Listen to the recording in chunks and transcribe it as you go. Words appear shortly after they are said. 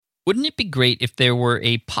Wouldn't it be great if there were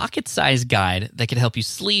a pocket-sized guide that could help you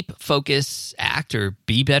sleep, focus, act, or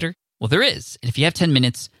be better? Well, there is. And if you have 10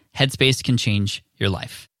 minutes, Headspace can change your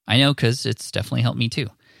life. I know, because it's definitely helped me too.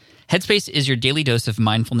 Headspace is your daily dose of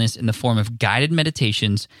mindfulness in the form of guided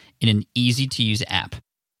meditations in an easy-to-use app.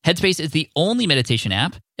 Headspace is the only meditation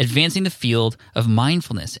app advancing the field of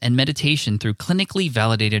mindfulness and meditation through clinically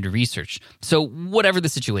validated research. So whatever the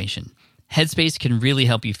situation, Headspace can really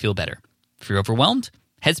help you feel better. If you're overwhelmed,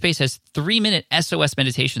 Headspace has 3-minute SOS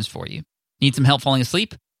meditations for you. Need some help falling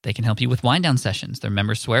asleep? They can help you with wind-down sessions their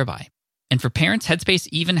members swear by. And for parents, Headspace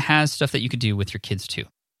even has stuff that you could do with your kids too.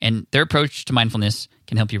 And their approach to mindfulness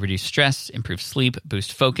can help you reduce stress, improve sleep,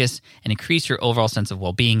 boost focus, and increase your overall sense of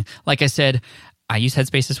well-being. Like I said, I use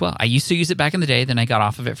Headspace as well. I used to use it back in the day, then I got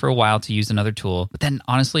off of it for a while to use another tool. But then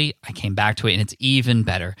honestly, I came back to it and it's even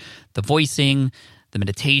better. The voicing, the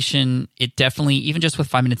meditation, it definitely, even just with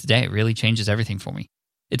 5 minutes a day, it really changes everything for me.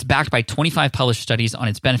 It's backed by 25 published studies on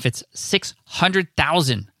its benefits,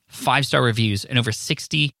 600,000 5-star reviews, and over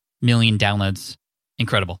 60 million downloads.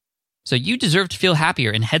 Incredible. So you deserve to feel happier,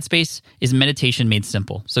 and Headspace is meditation made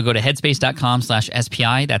simple. So go to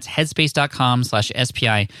headspace.com/SPI. That's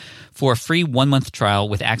headspace.com/SPI for a free 1-month trial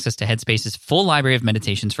with access to Headspace's full library of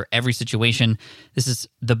meditations for every situation. This is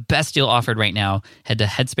the best deal offered right now. Head to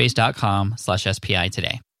headspace.com/SPI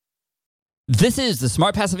today. This is the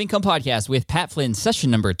Smart Passive Income Podcast with Pat Flynn,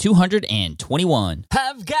 session number 221.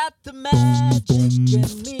 I've got the magic in me.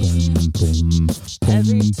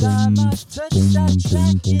 Every time I touch that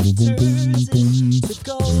track, it turns into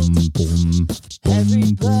gold.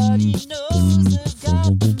 Everybody knows I've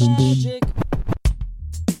got the magic.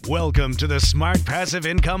 Welcome to the Smart Passive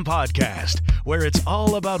Income Podcast, where it's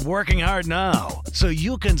all about working hard now so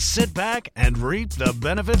you can sit back and reap the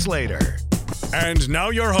benefits later. And now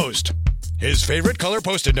your host. His favorite color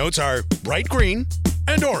Post-it notes are bright green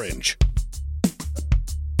and orange.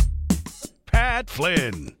 Pat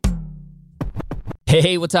Flynn.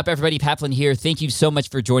 Hey, what's up, everybody? Pat Flynn here. Thank you so much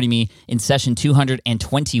for joining me in session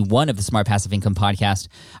 221 of the Smart Passive Income Podcast.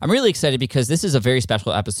 I'm really excited because this is a very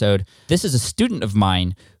special episode. This is a student of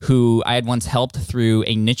mine who I had once helped through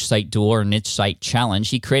a niche site duel or niche site challenge.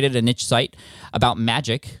 He created a niche site about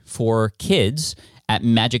magic for kids at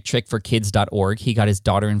magictrickforkids.org. He got his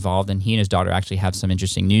daughter involved, and he and his daughter actually have some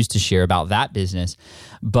interesting news to share about that business.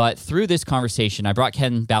 But through this conversation, I brought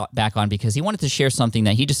Ken back on because he wanted to share something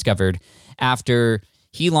that he discovered after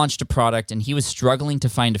he launched a product and he was struggling to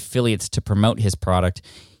find affiliates to promote his product.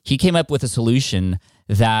 He came up with a solution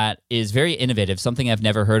that is very innovative, something I've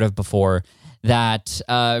never heard of before, that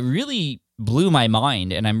really blew my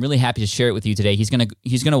mind, and I'm really happy to share it with you today. He's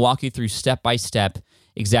gonna walk you through step by step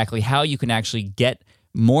exactly how you can actually get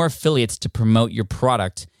more affiliates to promote your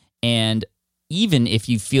product, and even if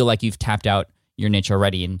you feel like you've tapped out your niche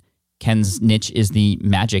already. And Ken's niche is the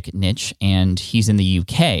magic niche, and he's in the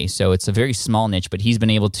UK, so it's a very small niche, but he's been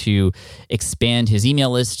able to expand his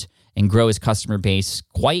email list and grow his customer base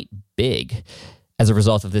quite big as a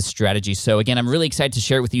result of this strategy. So again, I'm really excited to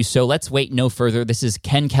share it with you. So let's wait no further. This is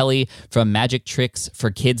Ken Kelly from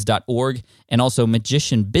magictricksforkids.org and also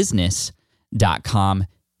magicianbusiness.com.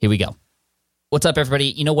 Here we go. What's up, everybody?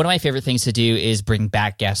 You know, one of my favorite things to do is bring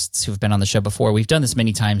back guests who've been on the show before. We've done this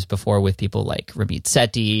many times before with people like Ramit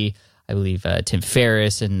Sethi, I believe Tim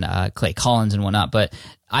Ferriss, and Clay Collins and whatnot. But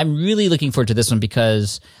I'm really looking forward to this one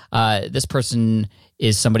because this person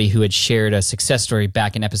is somebody who had shared a success story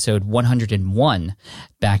back in episode 101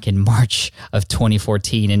 back in March of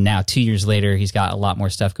 2014. And now 2 years later, he's got a lot more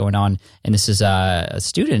stuff going on. And this is a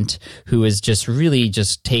student who has just really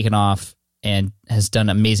just taken off and has done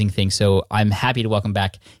amazing things. So I'm happy to welcome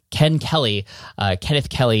back Ken Kelly, Kenneth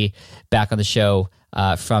Kelly, back on the show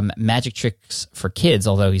from Magic Tricks for Kids,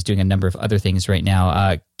 although he's doing a number of other things right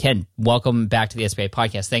now. Ken, welcome back to the SPI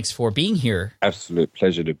podcast. Thanks for being here. Absolute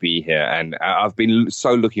pleasure to be here. And I've been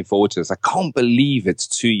so looking forward to this. I can't believe it's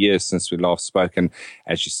 2 years since we last spoke. And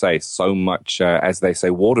as you say, so much, as they say,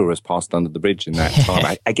 water has passed under the bridge in that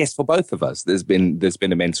time. I guess for both of us, there's been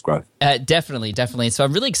immense growth. Definitely. So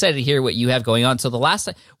I'm really excited to hear what you have going on. So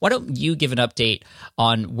why don't you give an update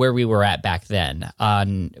on where we were at back then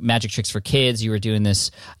on Magic Tricks for Kids? You were doing this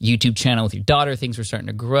YouTube channel with your daughter. Things were starting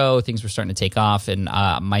to grow. Things were starting to take off. And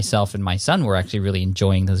myself and my son were actually really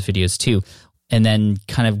enjoying those videos too. And then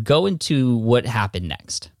kind of go into what happened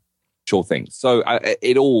next. Sure thing. So I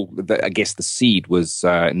guess the seed was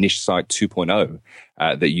Niche Site 2.0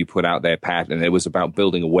 that you put out there, Pat, and it was about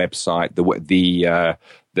building a website. The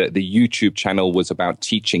the YouTube channel was about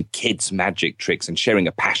teaching kids magic tricks and sharing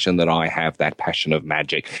a passion that I have, that passion of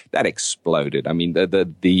magic. That exploded. I mean, the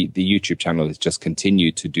YouTube channel has just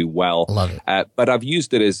continued to do well. Love it. But I've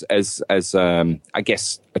used it as I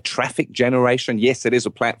guess, a traffic generation. Yes, it is a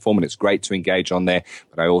platform and it's great to engage on there.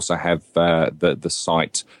 But I also have the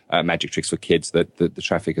site, Magic Tricks for Kids, that the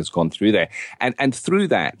traffic has gone through there. And through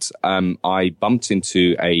that, I bumped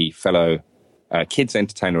into a fellow kids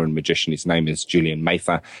entertainer and magician. His name is Julian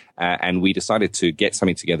Mather, and we decided to get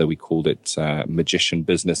something together. We called it Magician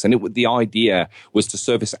Business, and the idea was to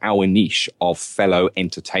service our niche of fellow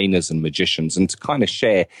entertainers and magicians, and to kind of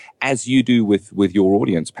share, as you do with your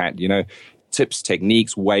audience, Pat, tips,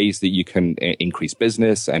 techniques, ways that you can increase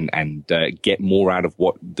business and get more out of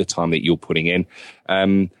what the time that you're putting in.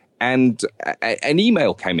 And an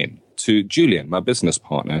email came in to Julian, my business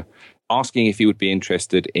partner, asking if he would be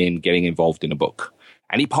interested in getting involved in a book.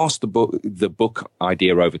 And he passed the book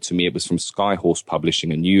idea over to me. It was from Skyhorse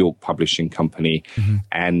Publishing, a New York publishing company. Mm-hmm.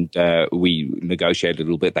 And we negotiated a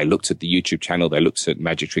little bit. They looked at the YouTube channel. They looked at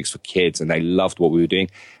Magic Tricks for Kids, and they loved what we were doing.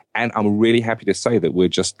 And I'm really happy to say that we're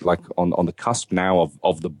just like on the cusp now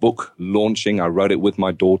of the book launching. I wrote it with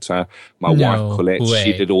my daughter, my wife, Colette. Way.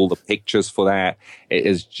 She did all the pictures for that. It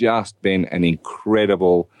has just been an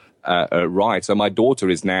incredible right. So my daughter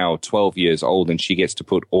is now 12 years old and she gets to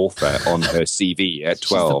put author on her CV at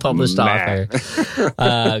 12. She's the published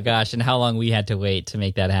author. Gosh, and how long we had to wait to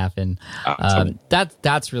make that happen.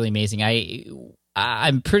 That's really amazing.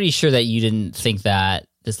 I'm pretty sure that you didn't think that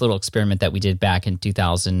this little experiment that we did back in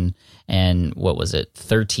 2000 and what was it,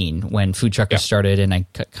 13, when Food Truckers started, and I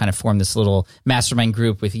kind of formed this little mastermind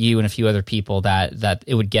group with you and a few other people that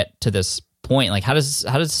it would get to this point. Like, how does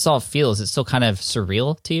this all feel? Is it still kind of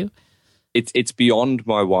surreal to you? It's beyond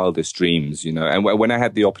my wildest dreams, And when I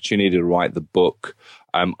had the opportunity to write the book,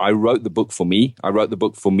 I wrote the book for me. I wrote the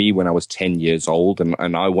book for me when I was 10 years old,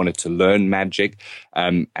 and I wanted to learn magic,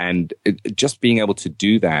 and just being able to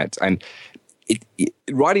do that. And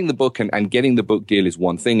writing the book and getting the book deal is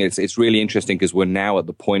one thing. It's really interesting because we're now at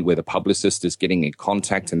the point where the publicist is getting in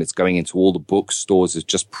contact and it's going into all the bookstores. It's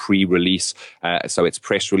just pre-release. So it's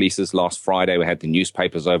press releases. Last Friday, we had the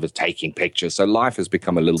newspapers over taking pictures. So life has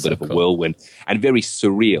become a little bit of a whirlwind and very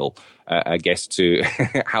surreal, I guess, to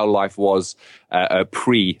how life was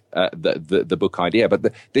pre the book idea.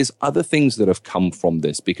 But there's other things that have come from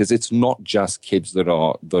this, because it's not just kids that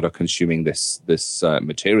are consuming this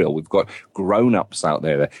material. We've got grown-ups out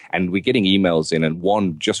there, and we're getting emails in, and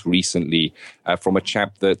one just recently from a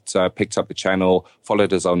chap that picked up the channel,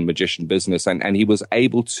 followed his own magician business, and he was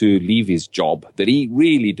able to leave his job that he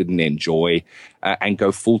really didn't enjoy and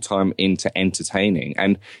go full-time into entertaining.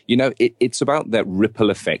 And, it's about that ripple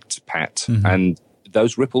effect, Pat, mm-hmm. and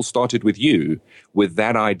those ripples started with you, with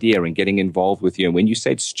that idea and getting involved with you. And when you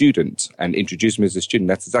said student and introduced me as a student,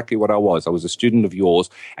 that's exactly what I was. I was a student of yours,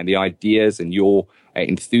 and the ideas and your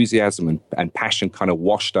enthusiasm and passion kind of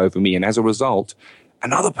washed over me. And as a result,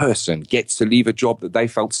 another person gets to leave a job that they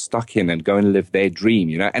felt stuck in and go and live their dream,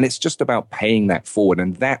 and it's just about paying that forward.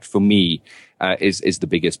 And that for me is the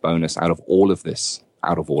biggest bonus out of all of this.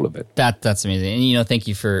 Out of all of it. That's amazing. And, thank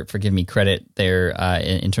you for giving me credit there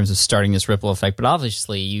in terms of starting this ripple effect. But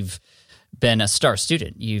obviously, you've been a star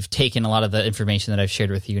student. You've taken a lot of the information that I've shared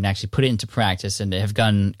with you and actually put it into practice and have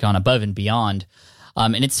gone above and beyond.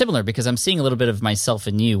 And it's similar because I'm seeing a little bit of myself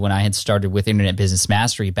in you when I had started with Internet Business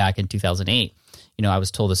Mastery back in 2008. I was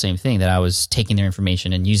told the same thing, that I was taking their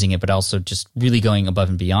information and using it, but also just really going above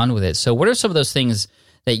and beyond with it. So what are some of those things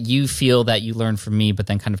that you feel that you learned from me, but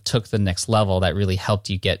then kind of took the next level that really helped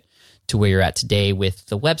you get to where you're at today with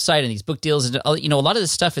the website and these book deals? And, a lot of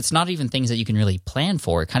this stuff, it's not even things that you can really plan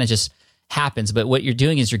for. It kind of just happens. But what you're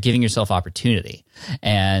doing is you're giving yourself opportunity.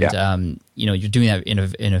 And, you're doing that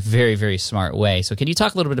in a very, very smart way. So can you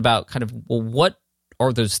talk a little bit about kind of, what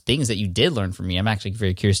are those things that you did learn from me? I'm actually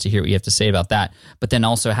very curious to hear what you have to say about that. But then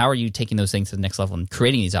also, how are you taking those things to the next level and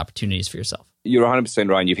creating these opportunities for yourself? You're 100%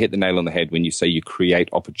 right. You've hit the nail on the head when you say you create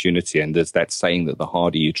opportunity. And there's that saying that the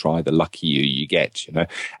harder you try, the luckier you get,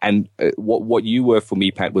 And what you were for me,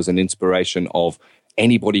 Pat, was an inspiration of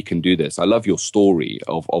anybody can do this. I love your story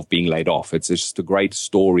of being laid off. It's just a great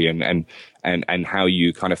story and how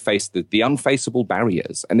you kind of faced the unfaceable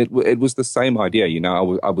barriers. And it was the same idea.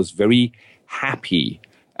 I was very happy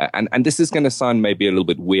And this is going to sound maybe a little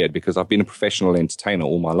bit weird because I've been a professional entertainer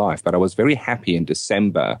all my life, but I was very happy in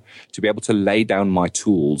December to be able to lay down my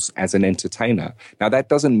tools as an entertainer. Now, that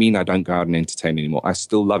doesn't mean I don't go out and entertain anymore. I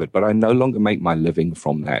still love it, but I no longer make my living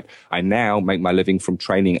from that. I now make my living from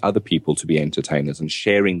training other people to be entertainers and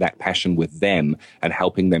sharing that passion with them and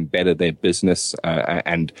helping them better their business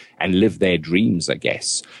and live their dreams, I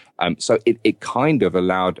guess. So it kind of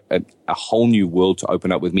allowed a whole new world to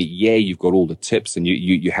open up with me. Yeah, you've got all the tips and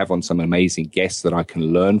you have on some amazing guests that I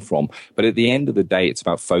can learn from. But at the end of the day, it's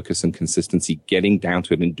about focus and consistency, getting down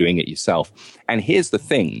to it and doing it yourself. And here's the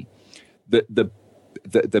thing.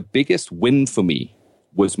 The biggest win for me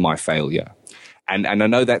was my failure. And I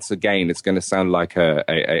know that's, again, it's going to sound like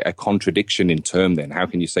a contradiction in term then. How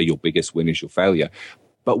can you say your biggest win is your failure?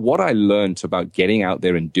 But what I learned about getting out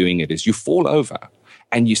there and doing it is you fall over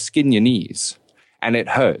and you skin your knees and it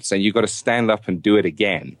hurts and you've got to stand up and do it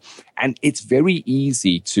again. And it's very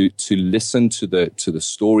easy to listen to the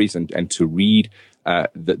stories and to read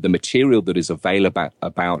the material that is available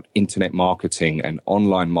about internet marketing and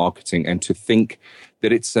online marketing and to think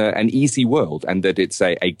that it's an easy world and that it's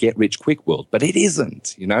a get-rich-quick world. But it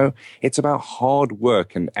isn't, you know. It's about hard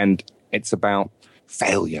work and it's about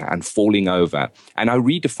failure and falling over. And I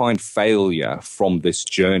redefined failure from this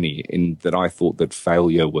journey in that I thought that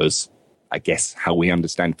failure was, I guess, how we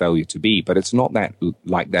understand failure to be. But it's not that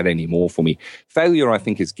like that anymore for me. Failure, I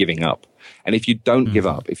think, is giving up. And if you don't give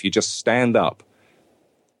up, if you just stand up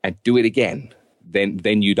and do it again,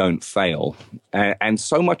 then you don't fail. And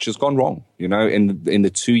so much has gone wrong, you know, in the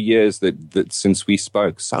 2 years that since we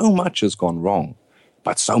spoke, so much has gone wrong.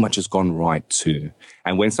 But so much has gone right too.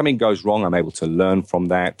 And when something goes wrong, I'm able to learn from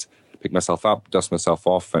that, pick myself up, dust myself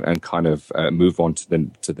off, and kind of move on to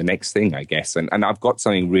the next thing, I guess. And I've got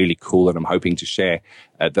something really cool that I'm hoping to share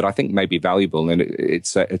that I think may be valuable. And it's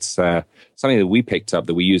something that we picked up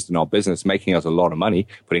that we used in our business, making us a lot of money,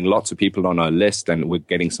 putting lots of people on our list, and we're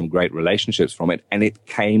getting some great relationships from it. And it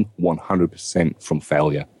came 100% from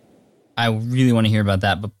failure. I really want to hear about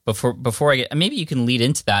that, but before I get, maybe you can lead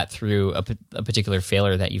into that through a particular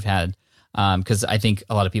failure that you've had, because I think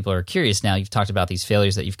a lot of people are curious now. You've talked about these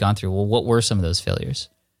failures that you've gone through. Well, what were some of those failures?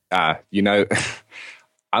 You know,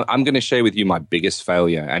 I'm going to share with you my biggest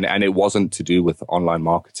failure, and it wasn't to do with online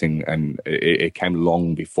marketing, and it came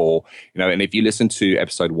long before, you know. And if you listen to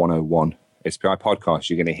episode 101. SPI podcast,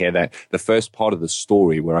 you're going to hear that the first part of the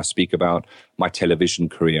story where I speak about my television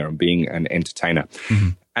career and being an entertainer. Mm-hmm.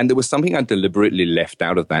 And there was something I deliberately left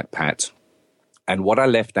out of that, Pat. And what I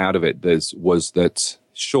left out of it was that,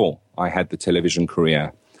 sure, I had the television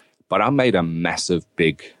career, but I made a massive,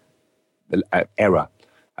 big error,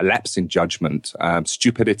 a lapse in judgment,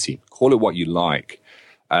 stupidity, call it what you like.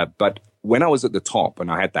 But when I was at the top and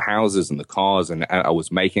I had the houses and the cars and I was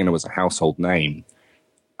a household name,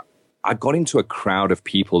 I got into a crowd of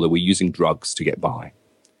people that were using drugs to get by.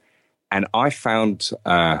 And I found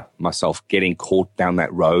myself getting caught down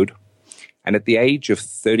that road. And at the age of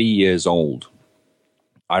 30 years old,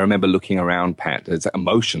 I remember looking around, Pat. It's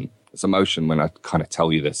emotion when I kind of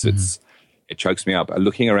tell you this. Mm-hmm. It chokes me up.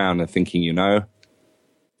 Looking around and thinking, you know,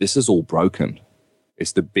 this is all broken.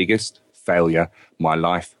 It's the biggest failure my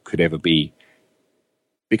life could ever be.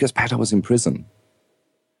 Because, Pat, I was in prison.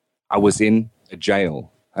 I was in a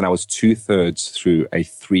jail. And I was 2/3 through a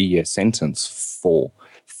 3-year sentence for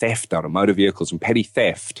theft out of motor vehicles and petty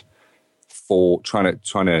theft for trying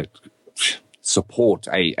to support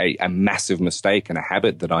a massive mistake and a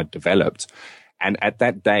habit that I developed. And at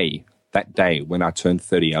that day when I turned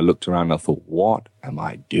 30, I looked around and I thought, what am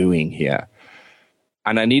I doing here?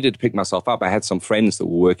 And I needed to pick myself up. I had some friends that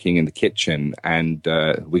were working in the kitchen, and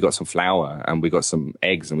we got some flour and we got some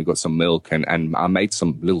eggs and we got some milk, and I made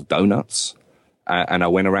some little donuts. And I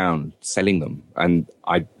went around selling them. And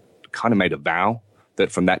I kind of made a vow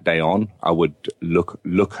that from that day on, I would look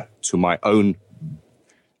to my own,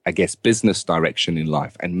 I guess, business direction in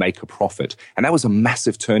life and make a profit. And that was a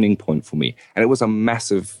massive turning point for me. And it was a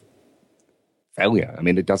massive failure. I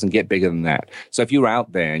mean, it doesn't get bigger than that. So if you're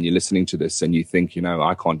out there and you're listening to this and you think, you know,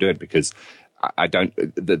 I can't do it because I don't,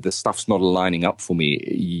 the stuff's not aligning up for me,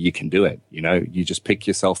 you can do it. You know, you just pick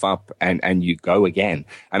yourself up and you go again.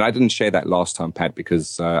 And I didn't share that last time, Pat,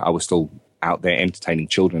 because I was still out there entertaining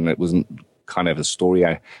children. It wasn't kind of a story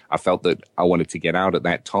I felt that I wanted to get out at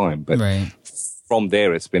that time. But right. From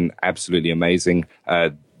there, it's been absolutely amazing.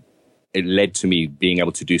 It led to me being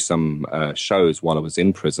able to do some shows while I was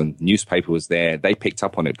in prison. Newspaper was there. They picked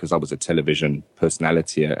up on it because I was a television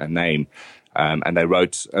personality, a name. And they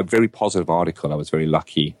wrote a very positive article. I was very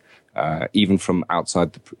lucky. Even from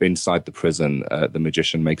inside the prison, the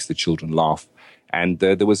magician makes the children laugh. And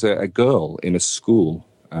there was a girl in a school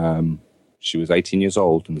She was 18 years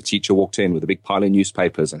old, and the teacher walked in with a big pile of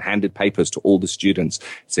newspapers and handed papers to all the students,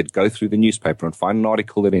 said, go through the newspaper and find an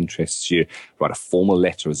article that interests you, write a formal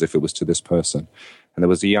letter as if it was to this person. And there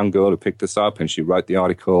was a young girl who picked this up, and she wrote the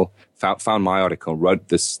article, found my article, wrote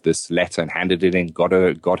this letter and handed it in, got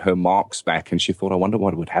her marks back. And she thought, I wonder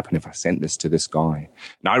what would happen if I sent this to this guy.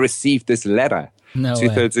 And I received this letter. No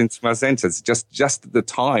Two-thirds into my sentence, just at the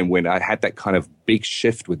time when I had that kind of big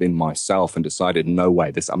shift within myself and decided, no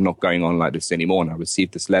way, I'm not going on like this anymore. And I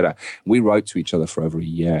received this letter. We wrote to each other for over a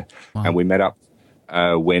year. Wow. And we met up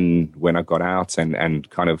when I got out, and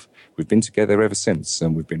kind of we've been together ever since.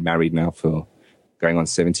 And we've been married now for going on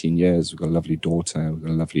 17 years. We've got a lovely daughter. We've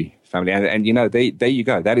got a lovely family. And you know, there you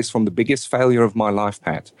go. That is from the biggest failure of my life,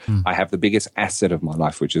 Pat. I have the biggest asset of my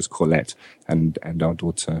life, which is Colette and our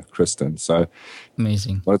daughter, Kristen. So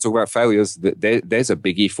amazing. When I talk about failures, there's a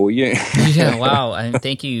biggie for you. Yeah, wow. And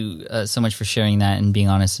thank you so much for sharing that and being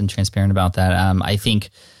honest and transparent about that. I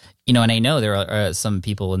think, you know, and I know there are some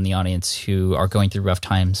people in the audience who are going through rough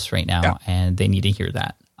times right now, and they need to hear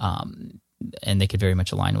that. And they could very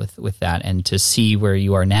much align with that. And to see where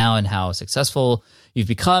you are now and how successful you've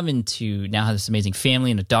become, and to now have this amazing family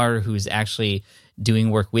and a daughter who's actually doing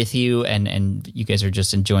work with you, and you guys are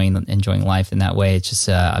just enjoying life in that way. It's just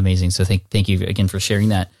amazing. So thank you again for sharing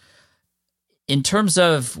that. In terms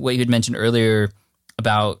of what you had mentioned earlier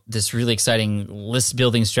about this really exciting list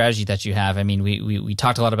building strategy that you have, I mean, we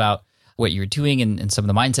talked a lot about what you're doing and some of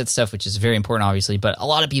the mindset stuff, which is very important, obviously. But a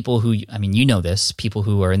lot of people who, I mean, you know this, people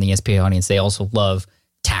who are in the SPI audience, they also love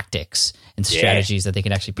tactics and strategies that they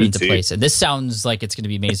can actually put into place. And this sounds like it's going to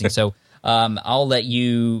be amazing. So I'll let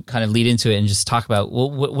you kind of lead into it and just talk about,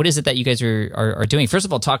 well, what is it that you guys are doing? First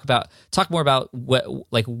of all, talk more about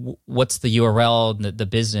what's the URL, the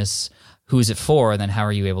business, who is it for, and then how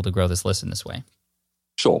are you able to grow this list in this way?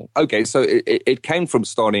 Sure. Okay. So it came from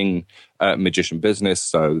starting a magician business.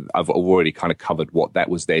 So I've already kind of covered what that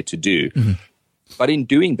was there to do. Mm-hmm. But in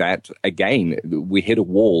doing that, again, we hit a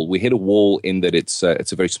wall. We hit a wall in that it's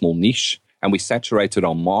a very small niche, and we saturated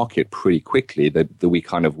our market pretty quickly. That we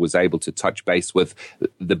kind of was able to touch base with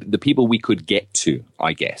the people we could get to,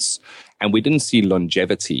 I guess. And we didn't see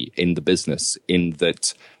longevity in the business in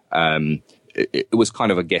that it was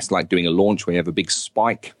kind of, I guess, like doing a launch where you have a big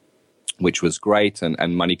spike, which was great,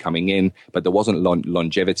 and money coming in, but there wasn't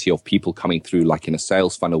longevity of people coming through like in a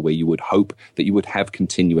sales funnel where you would hope that you would have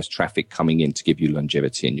continuous traffic coming in to give you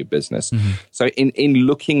longevity in your business. Mm-hmm. So in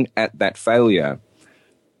looking at that failure,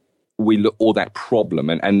 or that problem,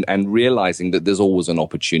 and realizing that there's always an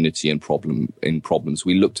opportunity in problems,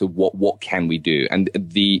 we looked at what can we do, and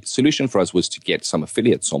the solution for us was to get some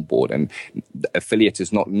affiliates on board. And affiliate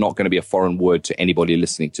is not going to be a foreign word to anybody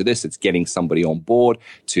listening to this. It's getting somebody on board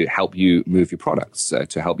to help you move your products,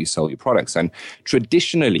 to help you sell your products. And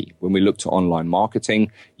traditionally, when we look to online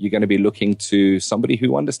marketing, you're going to be looking to somebody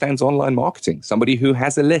who understands online marketing, somebody who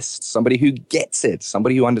has a list, somebody who gets it,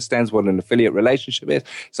 somebody who understands what an affiliate relationship is,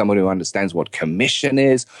 somebody who understands what commission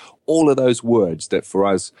is, all of those words that for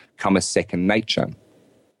us come as second nature.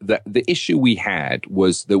 The issue we had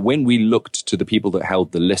was that when we looked to the people that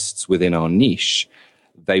held the lists within our niche,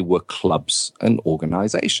 they were clubs and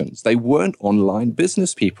organizations. They weren't online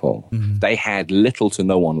business people. Mm-hmm. They had little to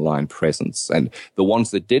no online presence. And the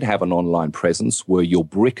ones that did have an online presence were your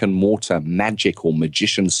brick and mortar magic or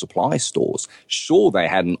magician supply stores. Sure, they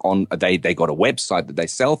had they got a website that they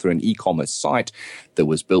sell through, an e-commerce site that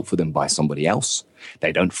was built for them by somebody else.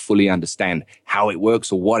 They don't fully understand how it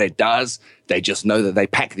works or what it does. They just know that they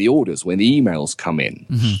pack the orders when the emails come in.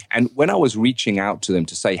 Mm-hmm. And when I was reaching out to them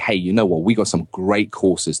to say, hey, you know what, we got some great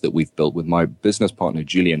courses that we've built with my business partner,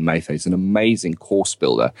 Julian Mathay. He's an amazing course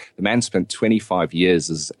builder. The man spent 25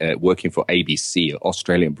 years as working for ABC,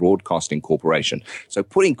 Australian Broadcasting Corporation. So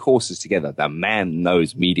putting courses together, the man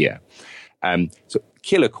knows media. So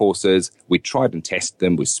killer courses, we tried and tested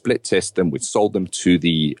them, we split test them, we sold them to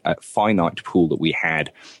the finite pool that we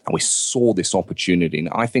had, and we saw this opportunity. And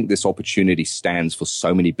I think this opportunity stands for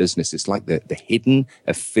so many businesses, like the hidden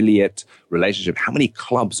affiliate relationship. How many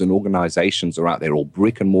clubs and organizations are out there, or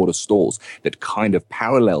brick and mortar stores that kind of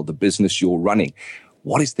parallel the business you're running?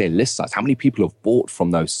 What is their list size? How many people have bought from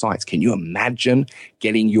those sites? Can you imagine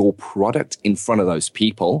getting your product in front of those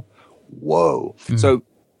people? Whoa. Mm-hmm. So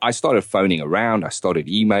I started phoning around, I started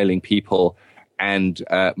emailing people, and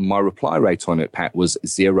my reply rate on it, Pat, was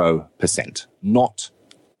 0%. Not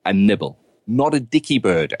a nibble. Not a dicky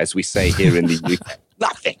bird, as we say here in the UK.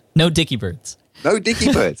 Nothing. No dicky birds. No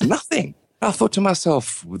dicky birds. Nothing. I thought to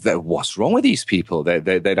myself, what's wrong with these people? They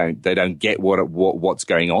don't get what's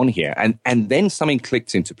going on here. And then something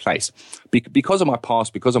clicked into place. Because of my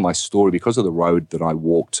past, because of my story, because of the road that I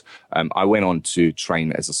walked, I went on to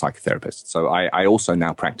train as a psychotherapist. So I also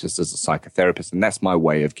now practice as a psychotherapist, and that's my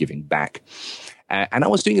way of giving back. And I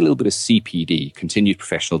was doing a little bit of CPD, continued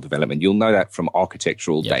professional development. You'll know that from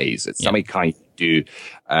architectural days. It's something kind of do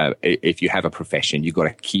if you have a profession. You've got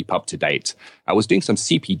to keep up to date. I was doing some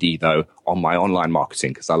CPD, though, on my online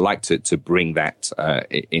marketing because I like to bring that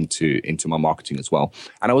into my marketing as well.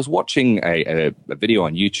 And I was watching a video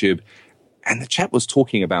on YouTube, and the chap was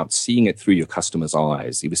talking about seeing it through your customer's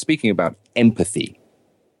eyes. He was speaking about empathy.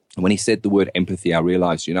 And when he said the word empathy, I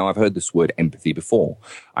realized, I've heard this word empathy before.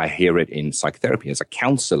 I hear it in psychotherapy. As a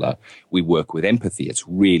counselor, we work with empathy. It's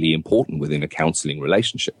really important within a counseling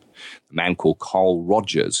relationship. A man called Carl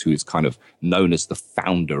Rogers, who is kind of known as the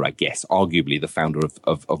founder, I guess, arguably the founder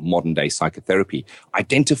of modern day psychotherapy,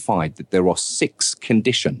 identified that there are 6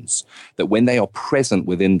 conditions that when they are present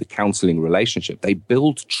within the counseling relationship, they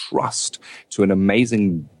build trust to an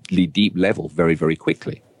amazingly deep level very, very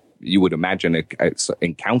quickly. You would imagine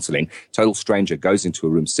in counseling, total stranger goes into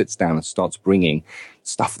a room, sits down and starts bringing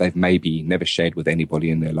stuff they've maybe never shared with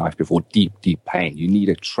anybody in their life before, deep, deep pain. You need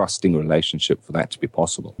a trusting relationship for that to be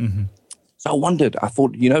possible. Mm-hmm. So I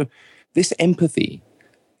thought, this empathy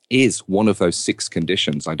is one of those 6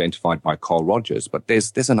 conditions identified by Carl Rogers, but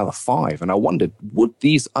there's another 5. And I wondered, would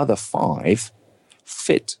these other 5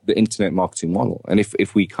 fit the internet marketing model? And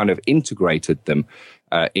if we kind of integrated them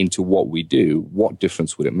into what we do, what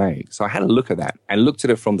difference would it make? So I had a look at that and looked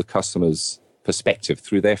at it from the customer's perspective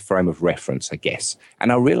through their frame of reference, I guess.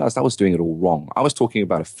 And I realized I was doing it all wrong. I was talking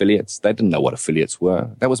about affiliates. They didn't know what affiliates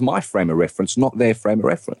were. That was my frame of reference, not their frame of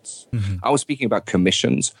reference. Mm-hmm. I was speaking about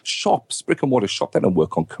commissions. Shops, brick and mortar shop, they don't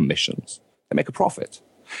work on commissions. They make a profit.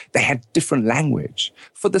 They had different language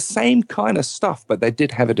for the same kind of stuff, but they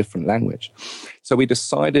did have a different language. So we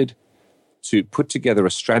decided to put together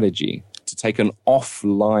a strategy to take an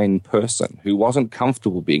offline person who wasn't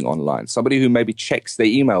comfortable being online, somebody who maybe checks their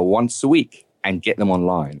email once a week, and get them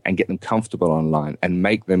online and get them comfortable online and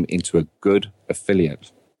make them into a good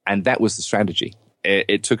affiliate. And that was the strategy.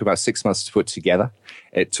 It took about 6 months to put together.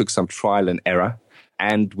 It took some trial and error.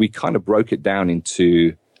 And we kind of broke it down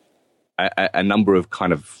into a number of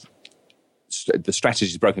kind of the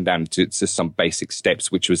strategies broken down to some basic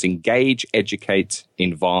steps, which was engage, educate,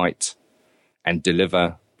 invite, and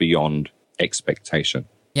deliver beyond expectation.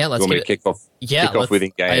 Yeah, let's kick off with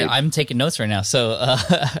engage. I'm taking notes right now, so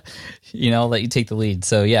I'll let you take the lead.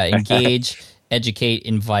 So yeah, engage, educate,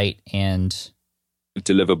 invite, and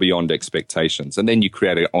deliver beyond expectations, and then you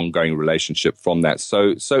create an ongoing relationship from that.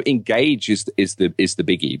 So engage is the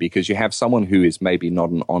biggie, because you have someone who is maybe not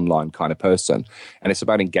an online kind of person, and it's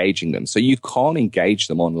about engaging them. So you can't engage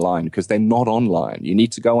them online because they're not online. You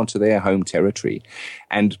need to go onto their home territory,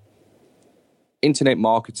 and internet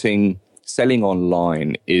marketing, selling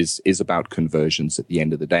online is about conversions at the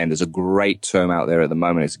end of the day. And there's a great term out there at the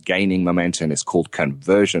moment. It's gaining momentum. It's called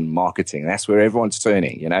conversion marketing. That's where everyone's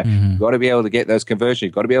turning, Mm-hmm. You've got to be able to get those conversions.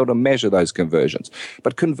 You've got to be able to measure those conversions.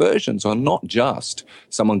 But conversions are not just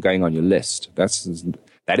someone going on your list. That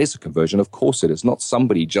is a conversion. Of course it is. Not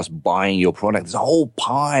somebody just buying your product. There's a whole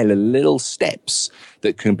pile of little steps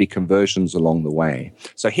that can be conversions along the way.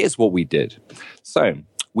 So here's what we did. So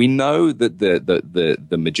we know that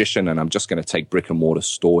the magician, and I'm just going to take brick and mortar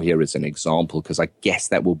store here as an example, because I guess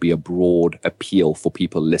that will be a broad appeal for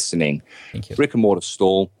people listening. Thank you. Brick and mortar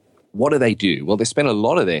store, what do? Well, they spend a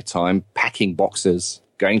lot of their time packing boxes,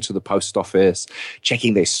 going to the post office,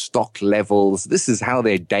 checking their stock levels. This is how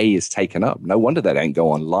their day is taken up. No wonder they don't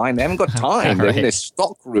go online. They haven't got time. They're in their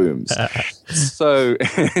stock rooms. So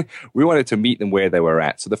we wanted to meet them where they were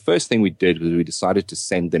at. So the first thing we did was we decided to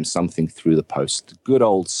send them something through the post, good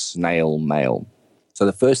old snail mail. So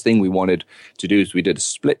the first thing we wanted to do is we did a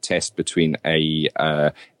split test between a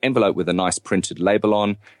envelope with a nice printed label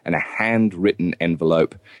on and a handwritten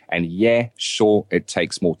envelope. And yeah, sure, it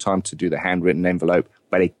takes more time to do the handwritten envelope,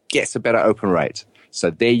 but it gets a better open rate. So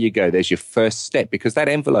there you go. There's your first step, because that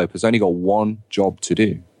envelope has only got one job to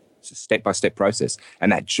do. It's a step-by-step process.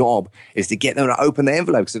 And that job is to get them to open the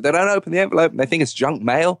envelope. Because if they don't open the envelope and they think it's junk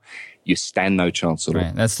mail, you stand no chance at all.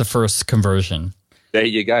 Right. That's the first conversion. There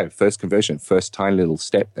you go. First conversion, first tiny little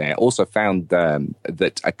step there. Also found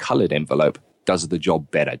that a colored envelope does the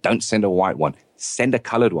job better. Don't send a white one. Send a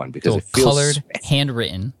colored one, because it feels colored,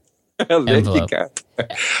 handwritten. There you envelope.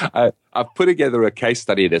 go. I've put together a case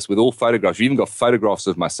study of this with all photographs. We've even got photographs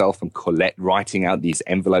of myself and Colette writing out these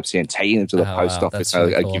envelopes here and taking them to the post office. That's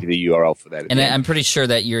really I'll cool. give you the URL for that. And I'm pretty sure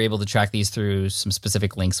that you're able to track these through some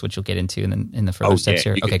specific links, which you'll get into in the further steps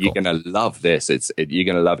here. Okay, You're cool. going to love this. You're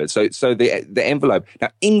going to love it. So the envelope. Now,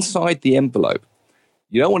 inside the envelope,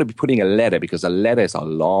 you don't want to be putting a letter because a letter is a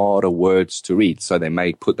lot of words to read. So they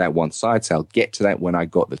may put that one side. So I'll get to that when I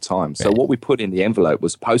got the time. So what we put in the envelope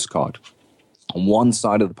was a postcard. On one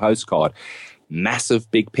side of the postcard,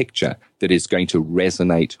 massive big picture that is going to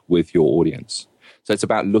resonate with your audience. So it's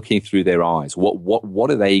about looking through their eyes.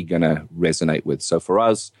 What are they going to resonate with? So for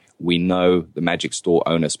us, we know the Magic Store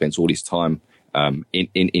owner spends all his time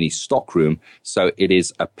in his stockroom. So it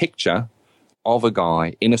is a picture of a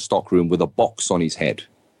guy in a stockroom with a box on his head.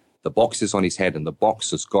 The box is on his head and the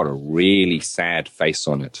box has got a really sad face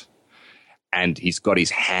on it. And he's got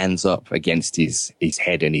his hands up against his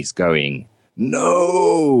head and he's going,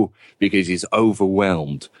 no, because he's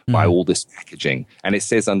overwhelmed by all this packaging. And it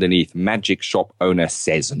says underneath, Magic Shop owner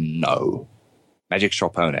says no. Magic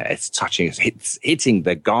Shop owner, it's touching, it's hitting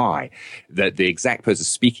the guy, the exact person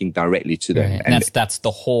speaking directly to them. Right. And that's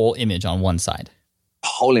the whole image on one side.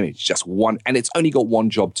 Whole image, just one. And it's only got one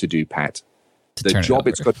job to do, Pat. The job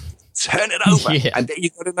it's got to turn it over. Yeah. And then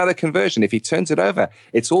you've got another conversion. If he turns it over,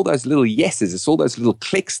 it's all those little yeses. It's all those little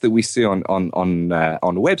clicks that we see on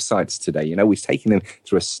websites today. You know, we've taken them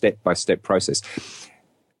through a step-by-step process.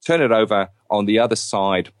 Turn it over. On the other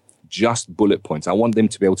side, just bullet points. I want them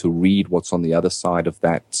to be able to read what's on the other side of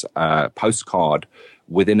that postcard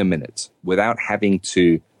within a minute without having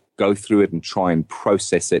to go through it and try and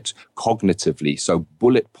process it cognitively. So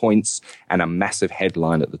bullet points and a massive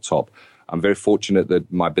headline at the top. I'm very fortunate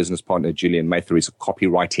that my business partner, Julian Mather, is a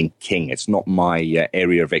copywriting king. It's not my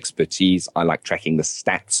area of expertise. I like tracking the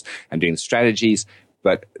stats and doing the strategies,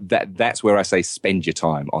 but that's where I say spend your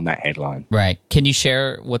time on that headline. Right. Can you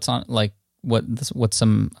share what's on, like, what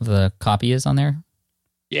some of the copy is on there?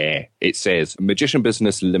 Yeah, it says Magician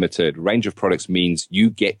Business Limited, range of products means you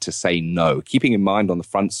get to say no. Keeping in mind on the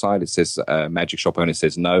front side, it says Magic Shop owner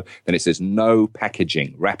says no. Then it says no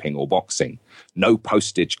packaging, wrapping or boxing, no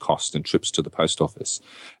postage cost and trips to the post office,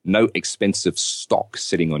 no expensive stock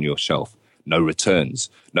sitting on your shelf, no returns,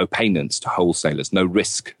 no payments to wholesalers, no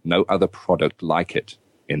risk, no other product like it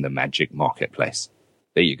in the Magic Marketplace.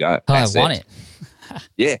 There you go. Oh, I want it.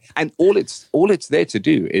 Yeah, and all it's there to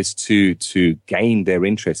do is to gain their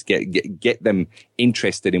interest, get them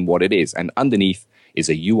interested in what it is. And underneath is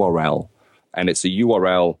a URL, and it's a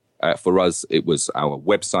URL for us. It was our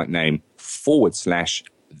website name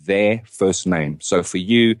 / their first name. So for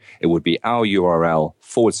you, it would be our URL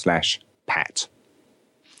 / Pat.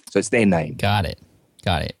 So it's their name. Got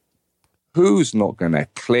it. Who's not going to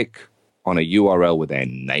click on a URL with their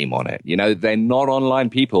name on it? You know, they're not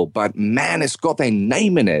online people, but man, it's got their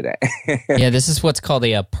name in it. Yeah, this is what's called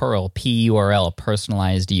a PURL, P-U-R-L, a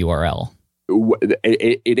personalized URL.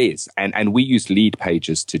 It is. And we use lead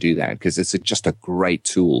pages to do that because it's just a great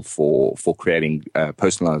tool for creating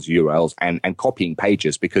personalized URLs and copying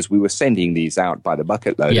pages, because we were sending these out by the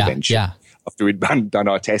bucket load eventually. Yeah. After we'd done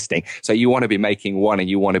our testing. So you want to be making one and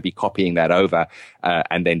you want to be copying that over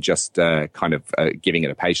and then just kind of giving it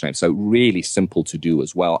a page name. So really simple to do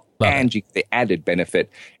as well. And you get the added benefit,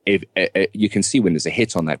 if you can see when there's a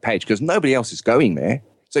hit on that page because nobody else is going there.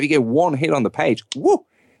 So if you get one hit on the page, whoo,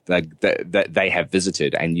 that they have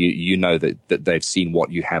visited and you know that they've seen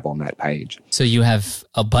what you have on that page. So you have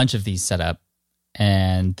a bunch of these set up,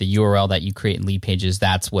 and the URL that you create in lead pages,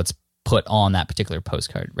 that's what's put on that particular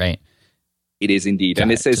postcard, right? It is indeed.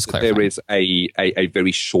 And it says that there is a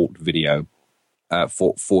very short video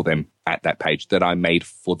for them at that page that I made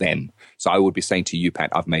for them. So I would be saying to you,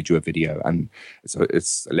 Pat, I've made you a video, and so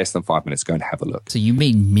it's less than 5 minutes. Go and have a look. So you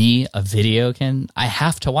made me a video, Ken? I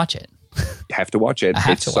have to watch it. You have to watch it.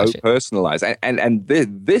 It's so personalized. And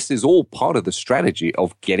this is all part of the strategy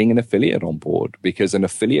of getting an affiliate on board, because an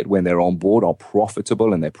affiliate, when they're on board, are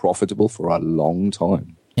profitable, and they're profitable for a long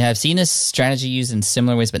time. Yeah, I've seen this strategy used in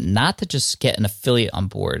similar ways, but not to just get an affiliate on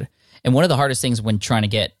board. And one of the hardest things when trying to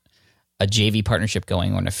get a JV partnership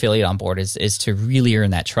going or an affiliate on board is to really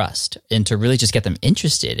earn that trust and to really just get them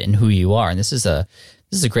interested in who you are. And this is a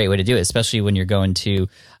great way to do it, especially when you're going to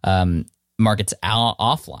markets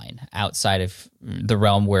offline, outside of the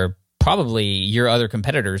realm where probably your other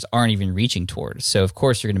competitors aren't even reaching towards. So of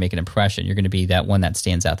course you're going to make an impression. You're going to be that one that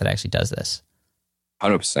stands out that actually does this.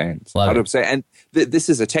 100%. 100%. And this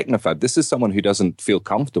is a technophobe. This is someone who doesn't feel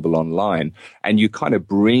comfortable online, and you're kind of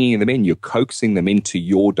bringing them in. You're coaxing them into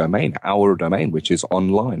your domain, our domain, which is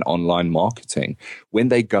online marketing. When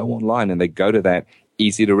they go online and they go to that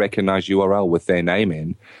easy to recognize URL with their name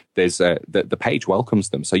in. There's the page welcomes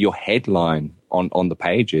them. So your headline on the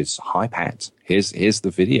page is, "Hi Pat, here's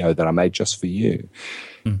the video that I made just for you."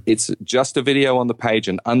 It's just a video on the page,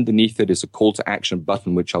 and underneath it is a call to action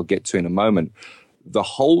button, which I'll get to in a moment. The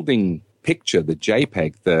holding picture, the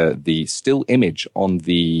JPEG, the still image on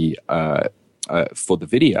the for the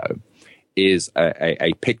video is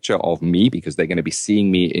a picture of me, because they're going to be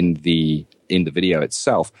seeing me in the video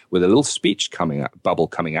itself, with a little speech bubble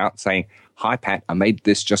coming out saying, "Hi Pat, I made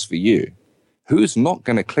this just for you." Who's not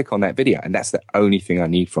going to click on that video? And that's the only thing I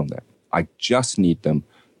need from them. I just need them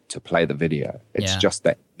to play the video. It's just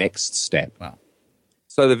that next step. Wow.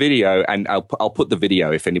 So the video, and I'll put the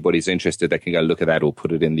video, if anybody's interested, they can go look at that, or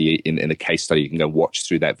put it in the case study. You can go watch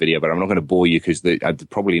through that video, but I'm not going to bore you, because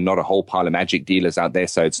probably not a whole pile of magic dealers out there,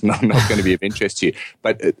 so it's not going to be of interest to you.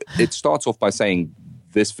 But it starts off by saying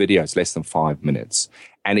this video is less than 5 minutes,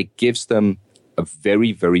 and it gives them a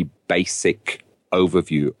very, very basic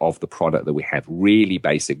overview of the product that we have. Really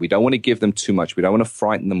basic. We don't want to give them too much. We don't want to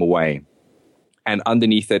frighten them away. And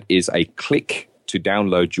underneath it is a click to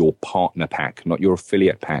download your partner pack, not your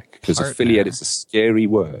affiliate pack, because affiliate is a scary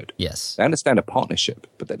word. Yes. They understand a partnership,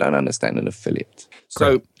 but they don't understand an affiliate.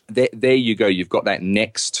 So there you go. You've got that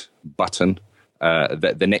next button,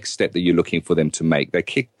 the next step that you're looking for them to make. They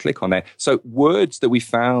click on that. So words that we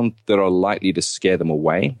found that are likely to scare them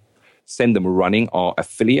away, send them running, are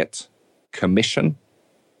affiliate, commission,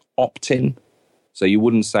 opt-in. So you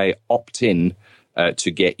wouldn't say opt-in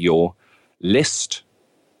to get your list,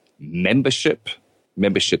 membership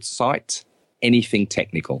site, anything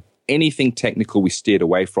technical. Anything technical we steered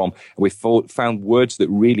away from. We found words that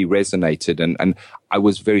really resonated. And I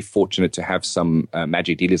was very fortunate to have some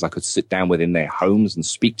magic dealers I could sit down with in their homes and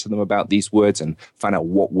speak to them about these words and find out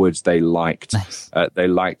what words they liked. Nice. They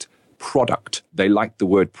liked product. They liked the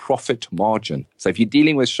word profit margin. So if you're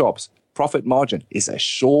dealing with shops, profit margin is a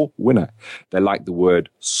sure winner. They like the word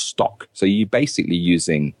stock. So you're basically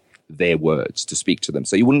using their words to speak to them.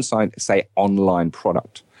 So you wouldn't say online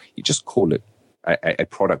product. You just call it a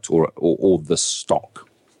product or the stock.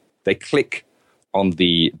 They click on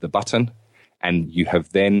the button, and you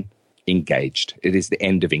have then engaged. It is the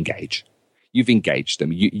end of engage. You've engaged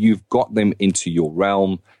them. You've got them into your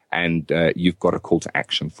realm, and you've got a call to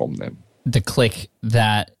action from them. The click,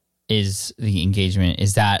 that is the engagement.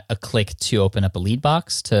 Is that a click to open up a lead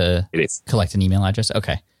box to collect an email address?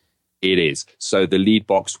 Okay. It is. So the lead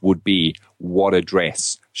box would be, what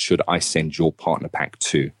address should I send your partner pack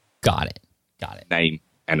to? Got it. Name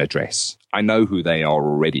and address. I know who they are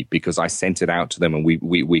already, because I sent it out to them, and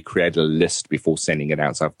we created a list before sending it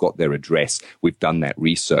out. So I've got their address. We've done that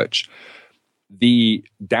research. The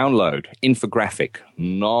download, infographic,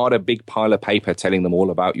 not a big pile of paper telling them all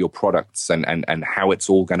about your products and how it's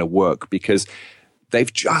all going to work, because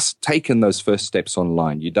they've just taken those first steps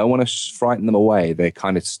online. You don't want to frighten them away. They're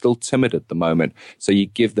kind of still timid at the moment. So you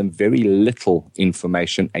give them very little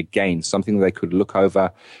information. Again, something they could look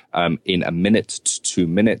over in a minute to 2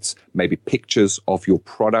 minutes, maybe pictures of your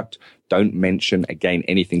product. Don't mention, again,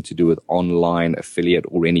 anything to do with online affiliate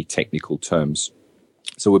or any technical terms.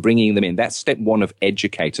 So we're bringing them in. That's step one of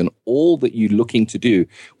educate. And all that you're looking to do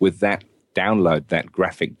with that download, that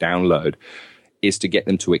graphic download, is to get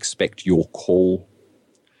them to expect your call.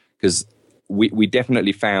 Because we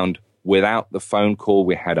definitely found without the phone call,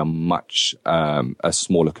 we had a much a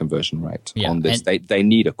smaller conversion rate on this. They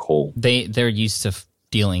need a call. They're used to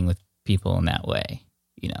dealing with people in that way,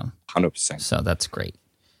 100%. So that's great.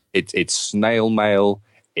 It's snail mail.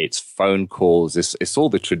 It's phone calls. It's all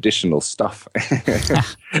the traditional stuff.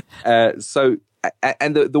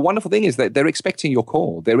 And the wonderful thing is that they're expecting your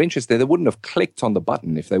call. They're interested. They wouldn't have clicked on the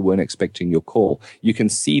button if they weren't expecting your call. You can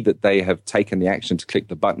see that they have taken the action to click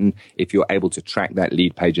the button. If you're able to track that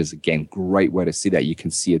lead pages, again, great way to see that. You can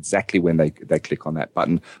see exactly when they click on that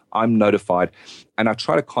button. I'm notified, and I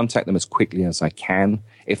try to contact them as quickly as I can.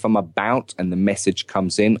 If I'm about and the message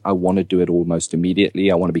comes in, I want to do it almost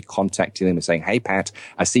immediately. I want to be contacting them and saying, "Hey, Pat,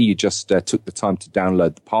 I see you just took the time to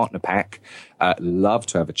download the partner pack. Love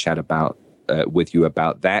to have a chat with you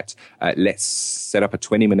about that. Let's set up a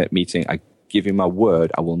 20-minute meeting. I give you my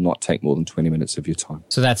word, I will not take more than 20 minutes of your time."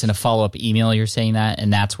 So that's in a follow-up email, you're saying that,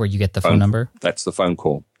 and that's where you get the phone number? That's the phone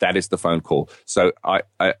call. That is the phone call. So I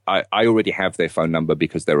already have their phone number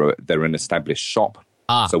because they're an established shop.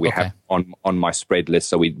 So we have on my spread list.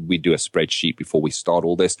 So we do a spreadsheet before we start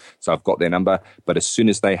all this. So I've got their number. But as soon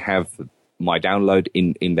as they have my download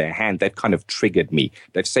in their hand, they've kind of triggered me.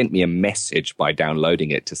 They've sent me a message by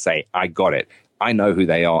downloading it to say, "I got it. I know who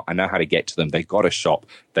they are. I know how to get to them. They've got a shop.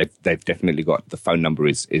 They've definitely got the phone number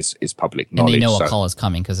is public knowledge. And they know a call is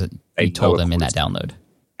coming because you told them in that download.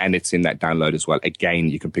 And it's in that download as well. Again,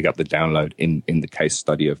 you can pick up the download in the case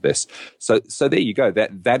study of this. So there you go.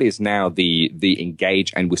 That is now the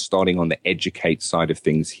engage, and we're starting on the educate side of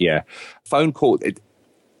things here. Phone call,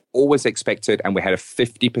 always expected, and we had a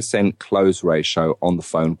 50% close ratio on the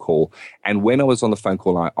phone call. And when I was on the phone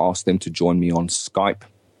call, I asked them to join me on Skype.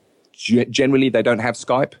 Generally, they don't have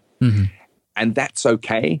Skype. Mm-hmm. And that's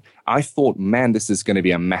okay. I thought, man, this is going to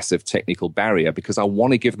be a massive technical barrier because I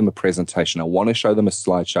want to give them a presentation. I want to show them a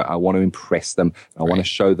slideshow. I want to impress them. I want to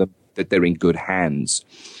show them that they're in good hands.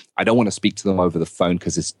 I don't want to speak to them over the phone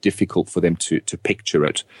because it's difficult for them to picture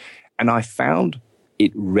it. And I found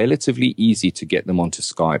it relatively easy to get them onto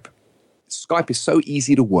Skype. Skype is so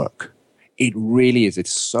easy to work. It really is.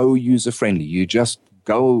 It's so user-friendly. You just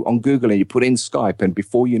go on Google and you put in Skype, and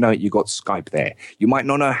before you know it, you got Skype there. You might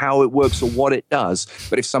not know how it works or what it does,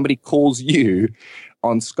 but if somebody calls you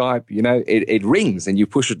on Skype, it rings and you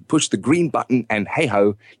push the green button and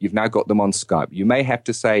hey-ho, you've now got them on Skype. You may have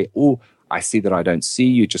to say, oh, I see that I don't see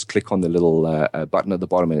you. Just click on the little button at the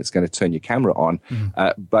bottom and it's going to turn your camera on.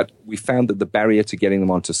 Mm-hmm. But we found that the barrier to getting them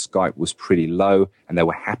onto Skype was pretty low, and they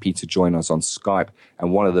were happy to join us on Skype.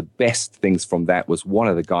 And one of the best things from that was one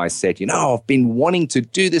of the guys said, I've been wanting to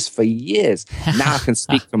do this for years. Now I can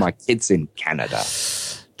speak to my kids in Canada.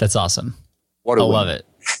 That's awesome. I love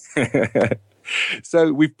it.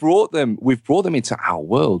 So we've brought them into our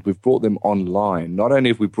world. We've brought them online. Not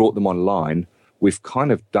only have we brought them online, we've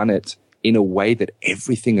kind of done it in a way that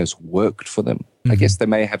everything has worked for them. Mm-hmm. I guess they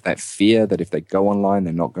may have that fear that if they go online,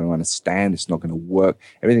 they're not going to understand. It's not going to work.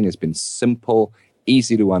 Everything has been simple,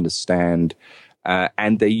 easy to understand,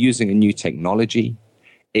 and they're using a new technology.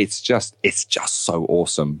 It's just so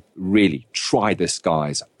awesome. Really, try this,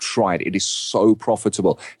 guys. Try it. It is so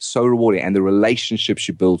profitable, so rewarding, and the relationships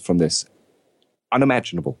you build from this,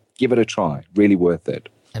 unimaginable. Give it a try. Really worth it.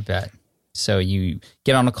 I bet. So you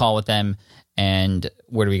get on a call with them, and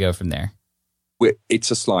where do we go from there?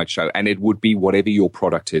 It's a slideshow, and it would be whatever your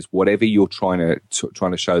product is, whatever you're trying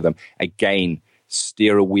to show them. Again,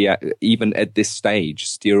 steer away, even at this stage,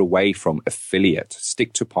 steer away from affiliate.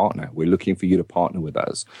 Stick to partner. We're looking for you to partner with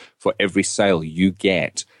us. For every sale you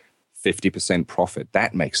get 50% profit.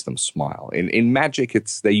 That makes them smile. In Magic,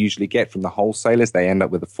 they usually get from the wholesalers, they end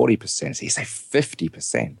up with a 40%. So you say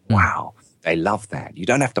 50%. Wow. They love that. You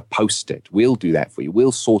don't have to post it. We'll do that for you.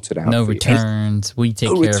 We'll sort it out. No for returns. We take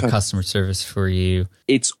care of customer service for you.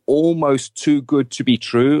 It's almost too good to be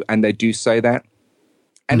true, and they do say that.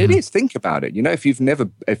 And it is. Think about it.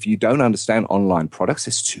 If you don't understand online products,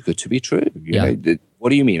 it's too good to be true. You know, what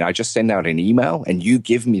do you mean? I just send out an email, and you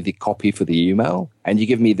give me the copy for the email, and you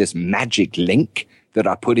give me this magic link that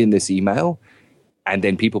I put in this email, and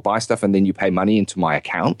then people buy stuff, and then you pay money into my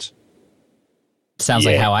account. Sounds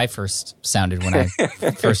like how I first sounded when I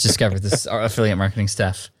first discovered this affiliate marketing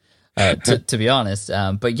stuff, to be honest.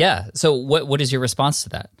 But yeah, so what is your response to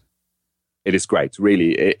that? It is great.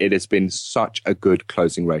 Really, it has been such a good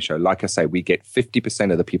closing ratio. Like I say, we get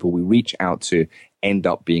 50% of the people we reach out to end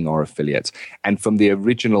up being our affiliates. And from the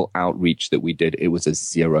original outreach that we did, it was a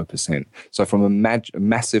 0%. So from a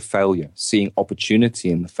massive failure, seeing opportunity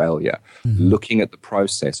in the failure, looking at the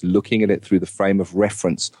process, looking at it through the frame of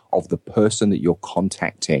reference of the person that you're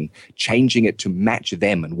contacting, changing it to match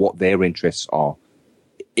them and what their interests are.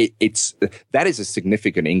 That is a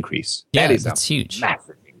significant increase. Yeah, that is that's huge.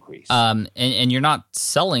 Massive. And you're not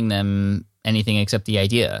selling them anything except the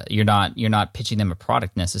idea. You're not pitching them a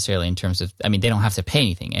product necessarily in terms of, they don't have to pay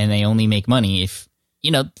anything, and they only make money if,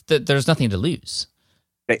 there's nothing to lose.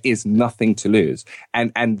 There is nothing to lose.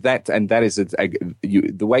 And that is,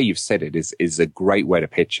 the way you've said it is a great way to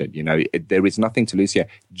pitch it. There is nothing to lose here.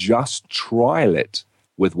 Just trial it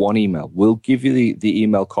with one email. We'll give you the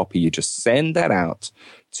email copy. You just send that out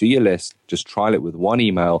to your list. Just trial it with one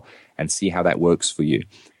email and see how that works for you.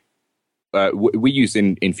 We use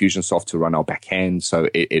Infusionsoft to run our back end, so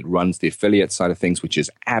it runs the affiliate side of things, which is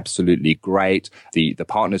absolutely great. The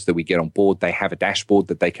partners that we get on board, they have a dashboard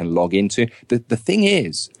that they can log into. The thing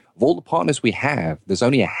is, of all the partners we have, there's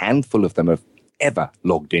only a handful of them have ever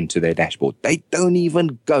logged into their dashboard. They don't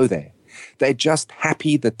even go there. They're just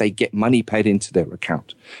happy that they get money paid into their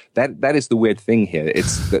account. That is the weird thing here.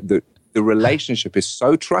 It's the relationship is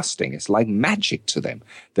so trusting. It's like magic to them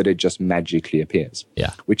that it just magically appears.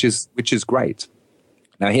 Yeah. Which is great.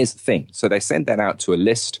 Now, here's the thing. So they send that out to a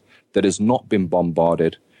list that has not been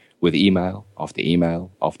bombarded with email after email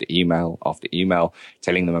after email after email,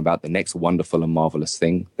 telling them about the next wonderful and marvelous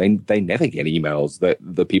thing. They never get emails.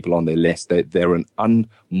 The people on their list, they're an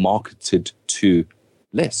unmarketed to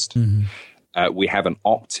list. We have an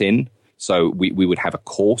opt-in. So we would have a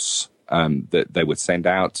course that they would send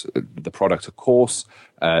out, the product a course.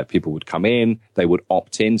 People would come in, they would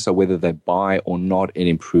opt in. So whether they buy or not, it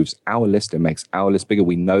improves our list. It makes our list bigger.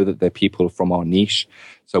 We know that they're people from our niche.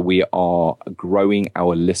 So we are growing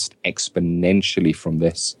our list exponentially from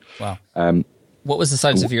this. Wow. What was the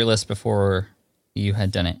size of your list before you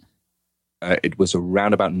had done it? It was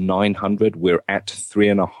around about 900. We're at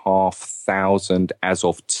 3,500 as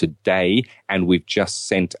of today. And we've just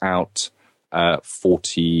sent out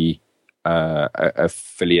 40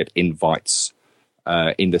 affiliate invites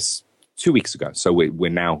in this 2 weeks ago. So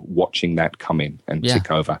we're now watching that come in and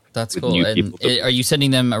tick over. That's cool. And are you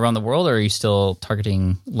sending them around the world, or are you still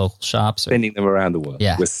targeting local shops? Sending them around the world.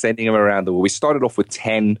 Yeah. We're sending them around the world. We started off with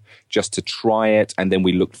 10 just to try it, and then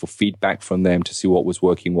we looked for feedback from them to see what was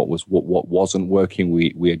working, what wasn't working.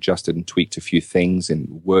 We adjusted and tweaked a few things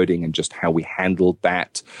in wording and just how we handled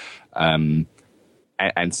that, and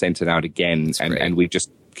sent it out again. And we're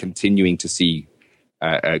just continuing to see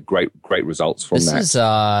great results from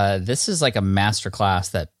that. This is like a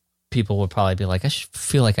masterclass that people would probably be like, I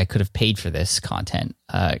feel like I could have paid for this content.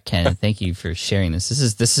 Ken, thank you for sharing this.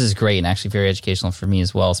 This is great and actually very educational for me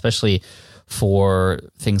as well, especially for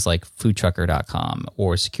things like foodtrucker.com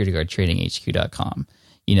or securityguardtradinghq.com.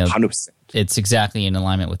 100%. It's exactly in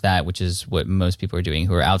alignment with that, which is what most people are doing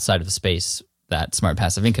who are outside of the space that Smart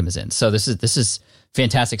Passive Income is in. So this is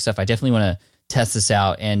fantastic stuff. I definitely want to test this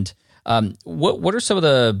out. And what are some of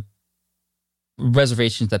the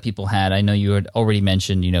reservations that people had? I know you had already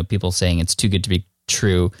mentioned, people saying it's too good to be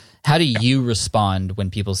true. How do you respond when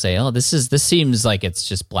people say, "Oh, this seems like it's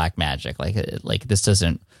just black magic, like this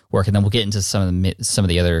doesn't work"? And then we'll get into some of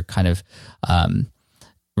the other kind of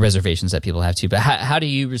reservations that people have too. But how do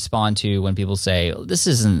you respond to when people say, "This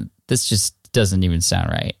just doesn't even sound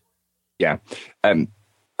right"? Yeah.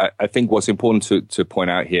 I think what's important to point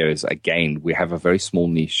out here is, again, we have a very small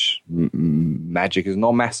niche. Magic is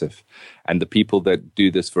not massive. And the people that do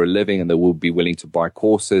this for a living and that will be willing to buy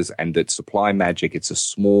courses and that supply magic, it's a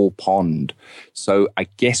small pond. So I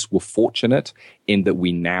guess we're fortunate in that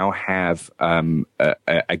we now have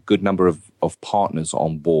a good number of partners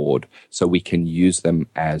on board, so we can use them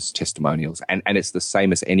as testimonials. And it's the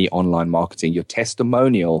same as any online marketing. Your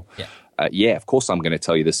testimonial... Yeah. Of course I'm going to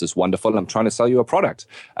tell you this is wonderful. I'm trying to sell you a product.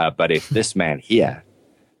 But if this man here,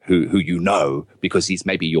 who because he's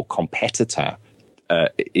maybe your competitor,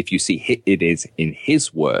 if you see it is in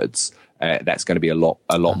his words, that's going to be a lot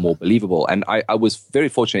more believable. And I was very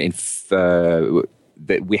fortunate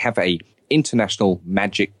that we have a international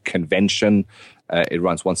magic convention. It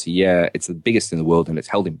runs once a year. It's the biggest in the world, and it's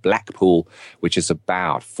held in Blackpool, which is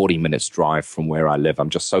about 40 minutes drive from where I live. I'm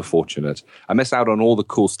just so fortunate. I miss out on all the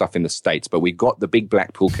cool stuff in the States, but we got the big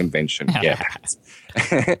Blackpool convention. Yeah.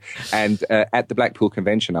 And at the Blackpool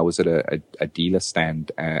convention, I was at a dealer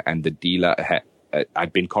stand, and the dealer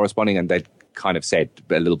I'd been corresponding, and they'd kind of said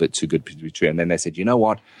a little bit too good to be true. And then they said, "You know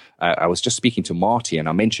what? I was just speaking to Marty and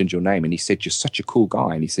I mentioned your name, and he said, you're such a cool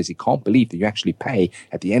guy. And he says he can't believe that you actually pay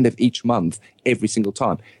at the end of each month every single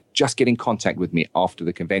time. Just get in contact with me after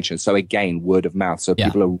the convention." So again, word of mouth. So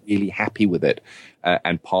people are really happy with it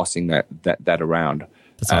and passing that around.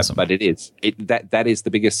 That's awesome. But that is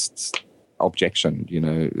the biggest objection.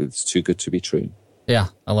 It's too good to be true. Yeah,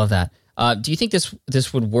 I love that. Do you think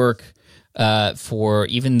this would work for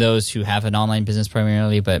even those who have an online business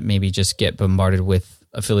primarily, but maybe just get bombarded with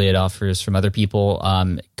affiliate offers from other people?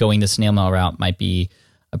 Going the snail mail route might be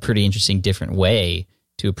a pretty interesting, different way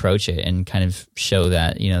to approach it and kind of show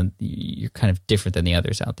that, you're kind of different than the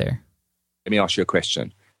others out there. Let me ask you a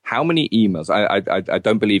question. How many emails? I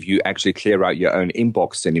don't believe you actually clear out your own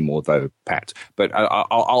inbox anymore, though, Pat. But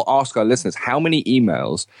I'll ask our listeners, how many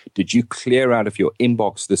emails did you clear out of your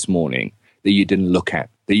inbox this morning that you didn't look at,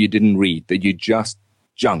 that you didn't read, that you just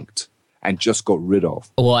junked and just got rid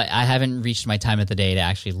of? Well, I haven't reached my time of the day to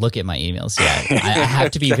actually look at my emails yet. I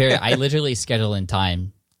have to be I literally schedule in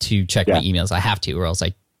time to check my emails. I have to, or else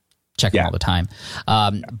I check them all the time.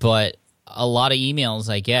 But a lot of emails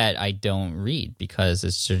I get, I don't read because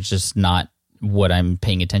it's just not what I'm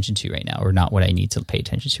paying attention to right now, or not what I need to pay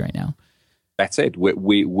attention to right now. That's it.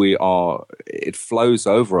 We are. It flows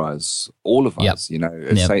over us, all of us.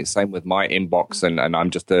 Same with my inbox, and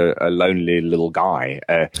I'm just a lonely little guy.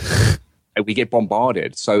 We get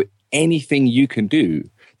bombarded. So anything you can do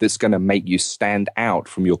that's going to make you stand out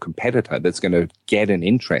from your competitor, that's going to get an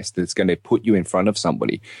interest, that's going to put you in front of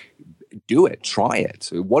somebody, do it, try it.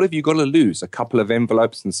 What have you got to lose? A couple of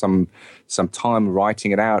envelopes and some time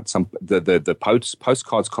writing it out. The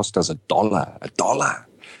postcards cost us $1.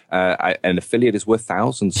 An affiliate is worth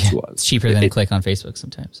thousands to us. It's cheaper than a click on Facebook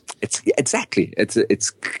sometimes. It's exactly. It's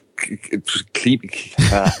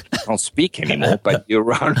I can't speak anymore, but you're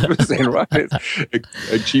 100% right.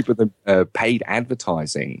 It's cheaper than paid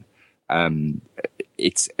advertising.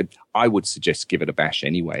 I would suggest give it a bash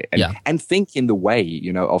anyway, and think in the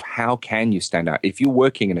way, of how can you stand out. If you're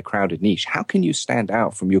working in a crowded niche, how can you stand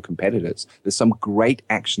out from your competitors? There's some great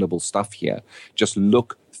actionable stuff here. Just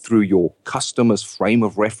look through your customer's frame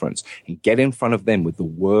of reference and get in front of them with the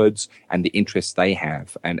words and the interests they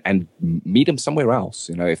have, and meet them somewhere else.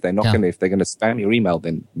 If they're not if they're going to spam your email,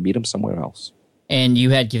 then meet them somewhere else. And you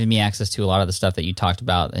had given me access to a lot of the stuff that you talked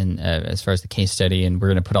about, and as far as the case study, and we're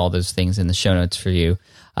going to put all those things in the show notes for you.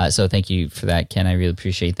 So thank you for that, Ken. I really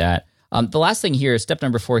appreciate that. The last thing here, step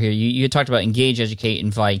number 4 here, you had talked about engage, educate,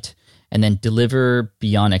 invite, and then deliver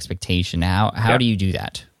beyond expectation. How do you do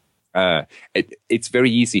that? It's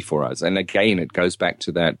very easy for us. And again, it goes back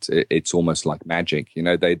to that. It's almost like magic.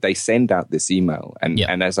 They send out this email,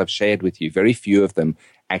 and as I've shared with you, very few of them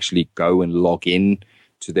actually go and log in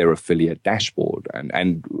to their affiliate dashboard.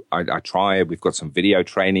 And I try, we've got some video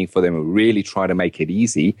training for them. We really try to make it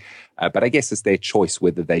easy. But I guess it's their choice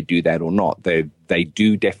whether they do that or not. They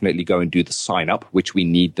do definitely go and do the sign up, which we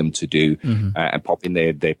need them to do, and pop in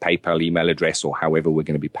their PayPal email address or however we're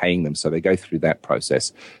going to be paying them. So they go through that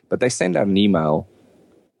process. But they send out an email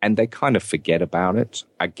and they kind of forget about it.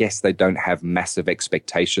 I guess they don't have massive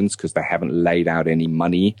expectations because they haven't laid out any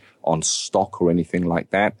money on stock or anything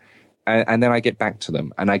like that. And then I get back to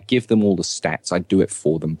them and I give them all the stats. I do it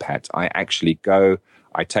for them, Pat. I actually go,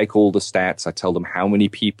 I take all the stats. I tell them how many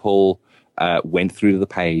people went through the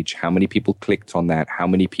page, how many people clicked on that, how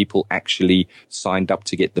many people actually signed up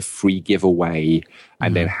to get the free giveaway,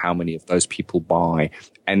 and then how many of those people buy.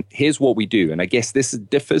 And here's what we do. And I guess this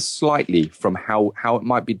differs slightly from how it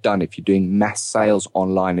might be done if you're doing mass sales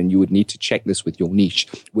online, and you would need to check this with your niche.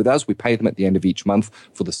 With us, we pay them at the end of each month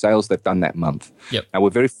for the sales they've done that month. Yep. Now, we're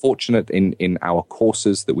very fortunate in our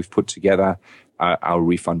courses that we've put together. Our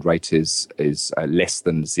refund rate is less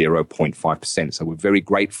than 0.5%. So we're very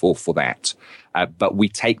grateful for that. But we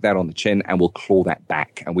take that on the chin and we'll claw that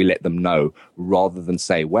back, and we let them know, rather than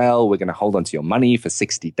say, well, we're going to hold on to your money for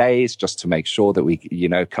 60 days just to make sure that we,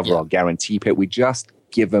 cover our guarantee pit. We just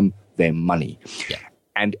give them their money. Yeah.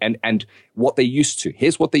 And what they used to,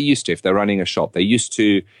 here's what they used to, if they're running a shop, they used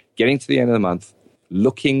to getting to the end of the month,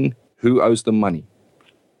 looking who owes them money,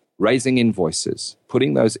 raising invoices,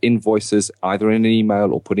 putting those invoices either in an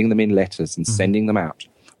email or putting them in letters and sending them out,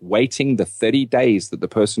 waiting the 30 days that the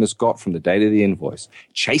person has got from the date of the invoice,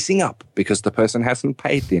 chasing up because the person hasn't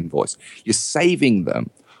paid the invoice. You're saving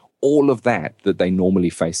them all of that they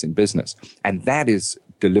normally face in business. And that is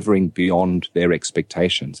delivering beyond their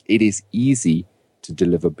expectations. It is easy to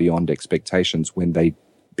deliver beyond expectations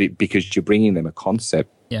because you're bringing them a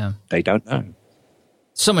concept they don't know.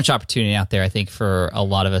 So much opportunity out there, I think, for a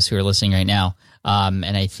lot of us who are listening right now. And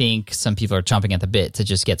I think some people are chomping at the bit to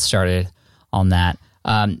just get started on that.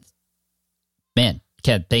 Man,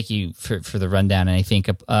 Ken, thank you for the rundown. And I think,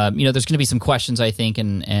 there's going to be some questions, I think.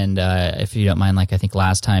 And if you don't mind, like I think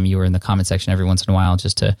last time you were in the comment section every once in a while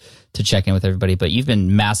just to check in with everybody. But you've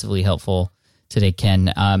been massively helpful today,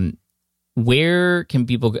 Ken. Where can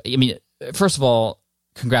people go? I mean, first of all,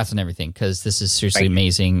 congrats on everything, because this is seriously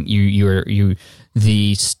amazing.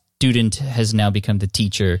 The student has now become the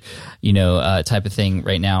teacher, type of thing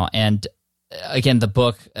right now. And again, the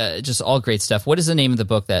book, just all great stuff. What is the name of the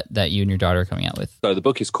book that you and your daughter are coming out with? So the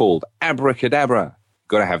book is called Abracadabra.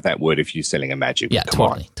 Got to have that word if you're selling a magic book. Yeah,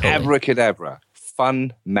 totally. Abracadabra.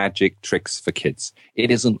 Fun magic tricks for kids.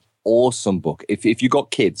 It is an awesome book. If you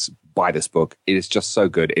got kids, buy this book. It is just so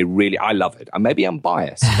good. I love it. Maybe I'm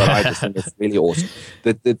biased, but I just think it's really awesome.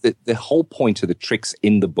 The whole point of the tricks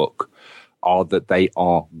in the book are that they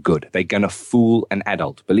are good. They're going to fool an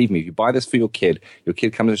adult. Believe me, if you buy this for your kid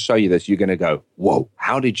comes to show you this, you're going to go, whoa,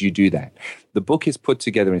 how did you do that? The book is put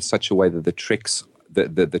together in such a way that the tricks,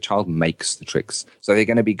 the child makes the tricks. So they're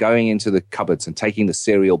going to be going into the cupboards and taking the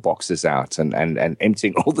cereal boxes out and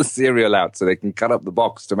emptying all the cereal out so they can cut up the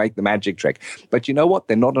box to make the magic trick. But you know what?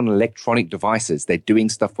 They're not on electronic devices. They're doing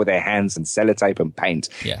stuff with their hands and sellotape and paint.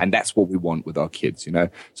 Yeah. And that's what we want with our kids,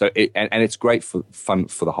 So it's great for fun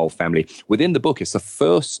for the whole family. Within the book, it's the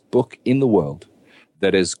first book in the world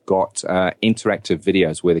that has got interactive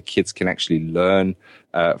videos where the kids can actually learn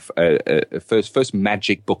first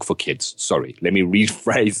magic book for kids. Sorry, let me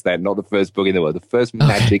rephrase that. Not the first book in the world. The first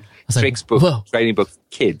magic tricks book, training book for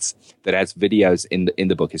kids that has videos in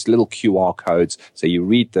the book. It's little QR codes. So you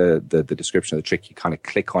read the description of the trick. You kind of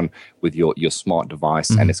click on with your smart device,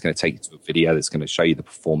 and it's going to take you to a video that's going to show you the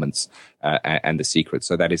performance and the secrets.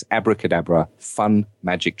 So that is Abracadabra, fun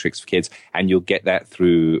magic tricks for kids, and you'll get that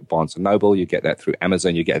through Barnes & Noble. You get that through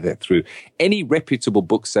Amazon. You get that through any reputable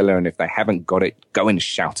bookseller. And if they haven't got it, go and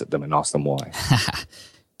shout at them and ask them why.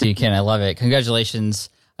 Dude, Ken, I love it. Congratulations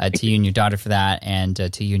to you and your daughter for that, and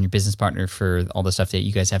to you and your business partner for all the stuff that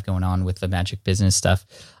you guys have going on with the magic business stuff.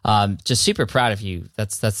 Just super proud of you.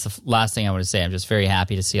 That's the last thing I want to say. I'm just very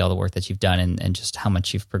happy to see all the work that you've done and just how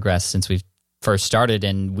much you've progressed since we've first started,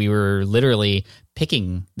 and we were literally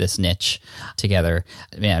picking this niche together.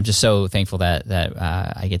 Man, I'm just so thankful that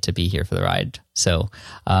I get to be here for the ride. So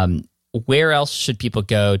where else should people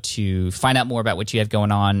go to find out more about what you have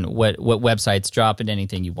going on? What websites, drop in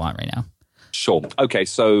anything you want right now? Sure. Okay,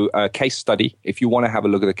 so case study. If you want to have a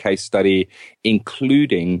look at the case study,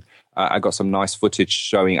 including I got some nice footage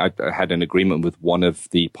showing I had an agreement with one of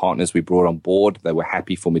the partners we brought on board. They were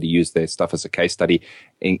happy for me to use their stuff as a case study,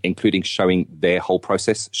 including showing their whole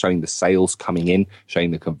process, showing the sales coming in,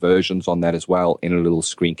 showing the conversions on that as well in a little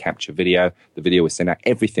screen capture video. The video was sent out,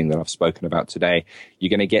 everything that I've spoken about today. You're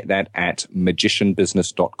going to get that at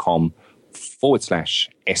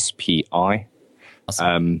magicianbusiness.com/SPI.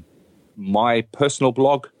 Awesome. My personal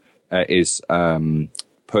blog is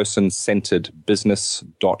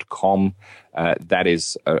personcenteredbusiness.com. That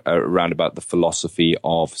is around about the philosophy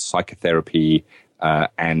of psychotherapy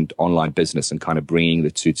and online business and kind of bringing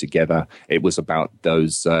the two together. It was about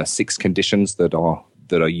those 6 conditions that are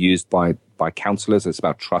used by counselors. It's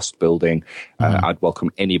about trust building. I'd welcome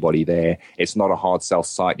anybody there. It's not a hard sell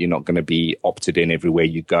site. You're not going to be opted in everywhere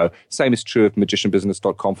you go. Same is true of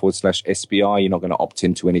magicianbusiness.com/SPI. You're not going to opt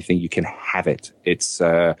into anything. You can have it. It's,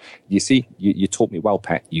 you see, you taught me well,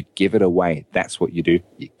 Pat. You give it away. That's what you do.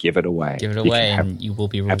 You give it away. Give it away and you will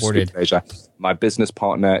be rewarded. Absolute pleasure. My business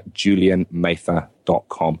partner,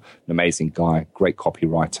 JulianMather.com. An amazing guy, great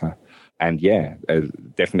copywriter. And yeah,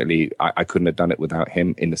 definitely, I couldn't have done it without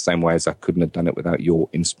him in the same way as I couldn't have done it without your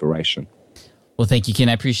inspiration. Well, thank you, Ken.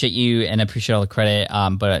 I appreciate you and I appreciate all the credit,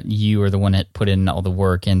 but you are the one that put in all the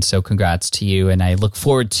work, and so congrats to you. And I look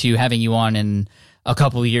forward to having you on in a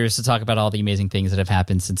couple of years to talk about all the amazing things that have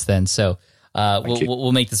happened since then. So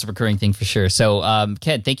we'll make this a recurring thing for sure. So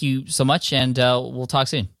Ken, thank you so much, and we'll talk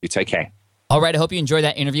soon. You take care. All right, I hope you enjoyed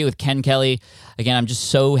that interview with Ken Kelly. Again, I'm just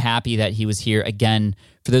so happy that he was here again.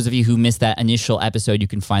 For those of you who missed that initial episode, you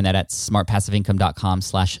can find that at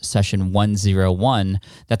smartpassiveincome.com/session101.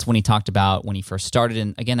 That's when he talked about when he first started.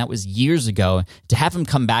 And again, that was years ago. To have him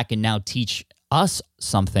come back and now teach us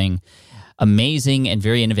something amazing and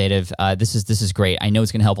very innovative, this is great. I know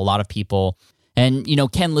it's going to help a lot of people. And, you know,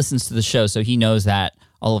 Ken listens to the show, so he knows that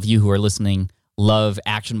all of you who are listening love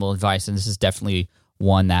actionable advice, and this is definitely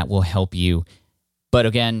one that will help you. But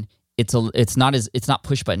again, it's not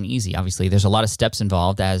push button easy. Obviously, there's a lot of steps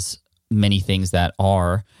involved, as many things that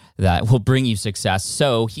will bring you success.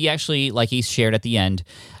 So he actually, like he shared at the end,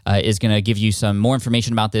 is going to give you some more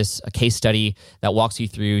information about this, a case study that walks you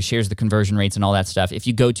through, shares the conversion rates and all that stuff. If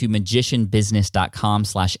you go to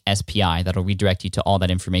magicianbusiness.com/SPI, that'll redirect you to all that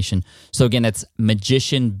information. So again, that's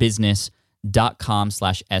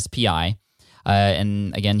magicianbusiness.com/SPI.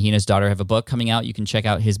 And again, he and his daughter have a book coming out. You can check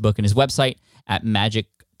out his book and his website at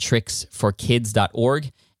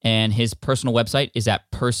magictricksforkids.org. And his personal website is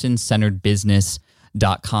at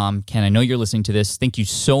personcenteredbusiness.com. Ken, I know you're listening to this. Thank you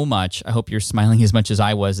so much. I hope you're smiling as much as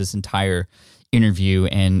I was this entire interview.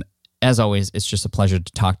 And as always, it's just a pleasure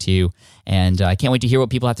to talk to you. And I can't wait to hear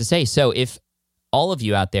what people have to say. So if all of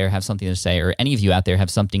you out there have something to say, or any of you out there have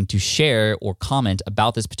something to share or comment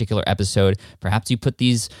about this particular episode, perhaps you put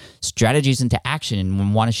these strategies into action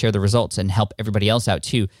and want to share the results and help everybody else out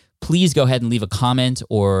too, please go ahead and leave a comment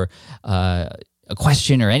or a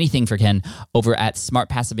question or anything for Ken over at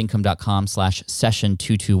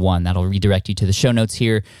smartpassiveincome.com/session221. That'll redirect you to the show notes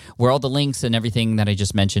here, where all the links and everything that I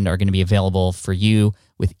just mentioned are going to be available for you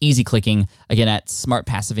with easy clicking. Again, at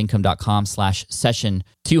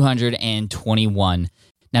smartpassiveincome.com/session221.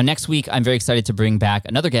 Now, next week, I'm very excited to bring back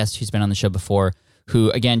another guest who's been on the show before,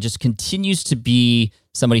 who, again, just continues to be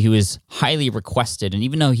somebody who is highly requested. And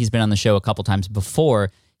even though he's been on the show a couple times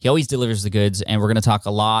before, he always delivers the goods. And we're going to talk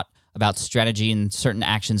a lot about strategy and certain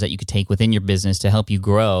actions that you could take within your business to help you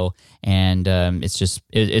grow. And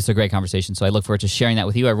it's a great conversation. So I look forward to sharing that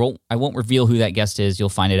with you. I won't reveal who that guest is. You'll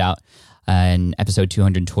find it out in episode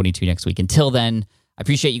 222 next week. Until then, I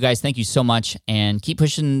appreciate you guys. Thank you so much. And keep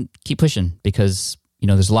pushing because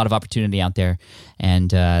there's a lot of opportunity out there, and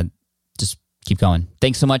just keep going.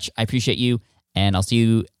 Thanks so much. I appreciate you, and I'll see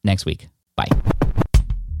you next week. Bye.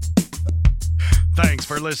 Thanks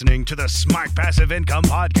for listening to the Smart Passive Income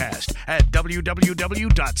Podcast at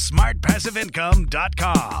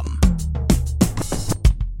www.smartpassiveincome.com.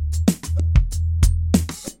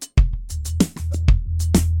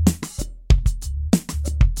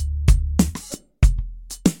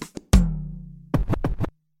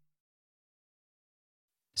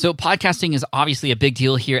 So podcasting is obviously a big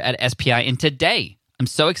deal here at SPI, and today I'm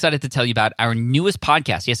so excited to tell you about our newest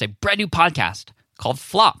podcast. Yes, a brand new podcast called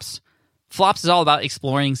Flops. Flops is all about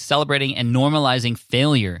exploring, celebrating, and normalizing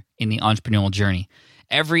failure in the entrepreneurial journey.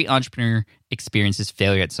 Every entrepreneur experiences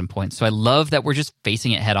failure at some point, so I love that we're just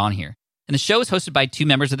facing it head on here. And the show is hosted by two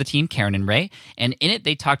members of the team, Karen and Ray, and in it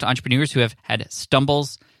they talk to entrepreneurs who have had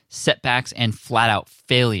stumbles, setbacks, and flat-out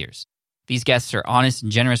failures. These guests are honest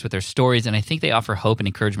and generous with their stories, and I think they offer hope and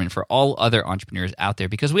encouragement for all other entrepreneurs out there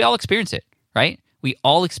because we all experience it, right? We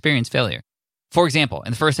all experience failure. For example,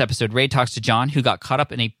 in the first episode, Ray talks to John, who got caught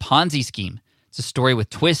up in a Ponzi scheme. It's a story with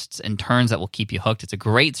twists and turns that will keep you hooked. It's a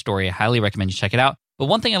great story. I highly recommend you check it out. But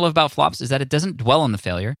one thing I love about Flops is that it doesn't dwell on the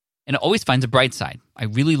failure, and it always finds a bright side. I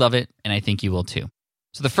really love it, and I think you will too.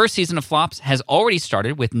 So the first season of Flops has already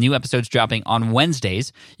started with new episodes dropping on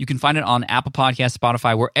Wednesdays. You can find it on Apple Podcasts,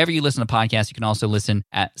 Spotify, wherever you listen to podcasts. You can also listen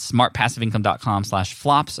at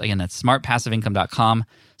smartpassiveincome.com/flops. Again, that's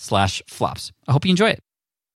smartpassiveincome.com/flops. I hope you enjoy it.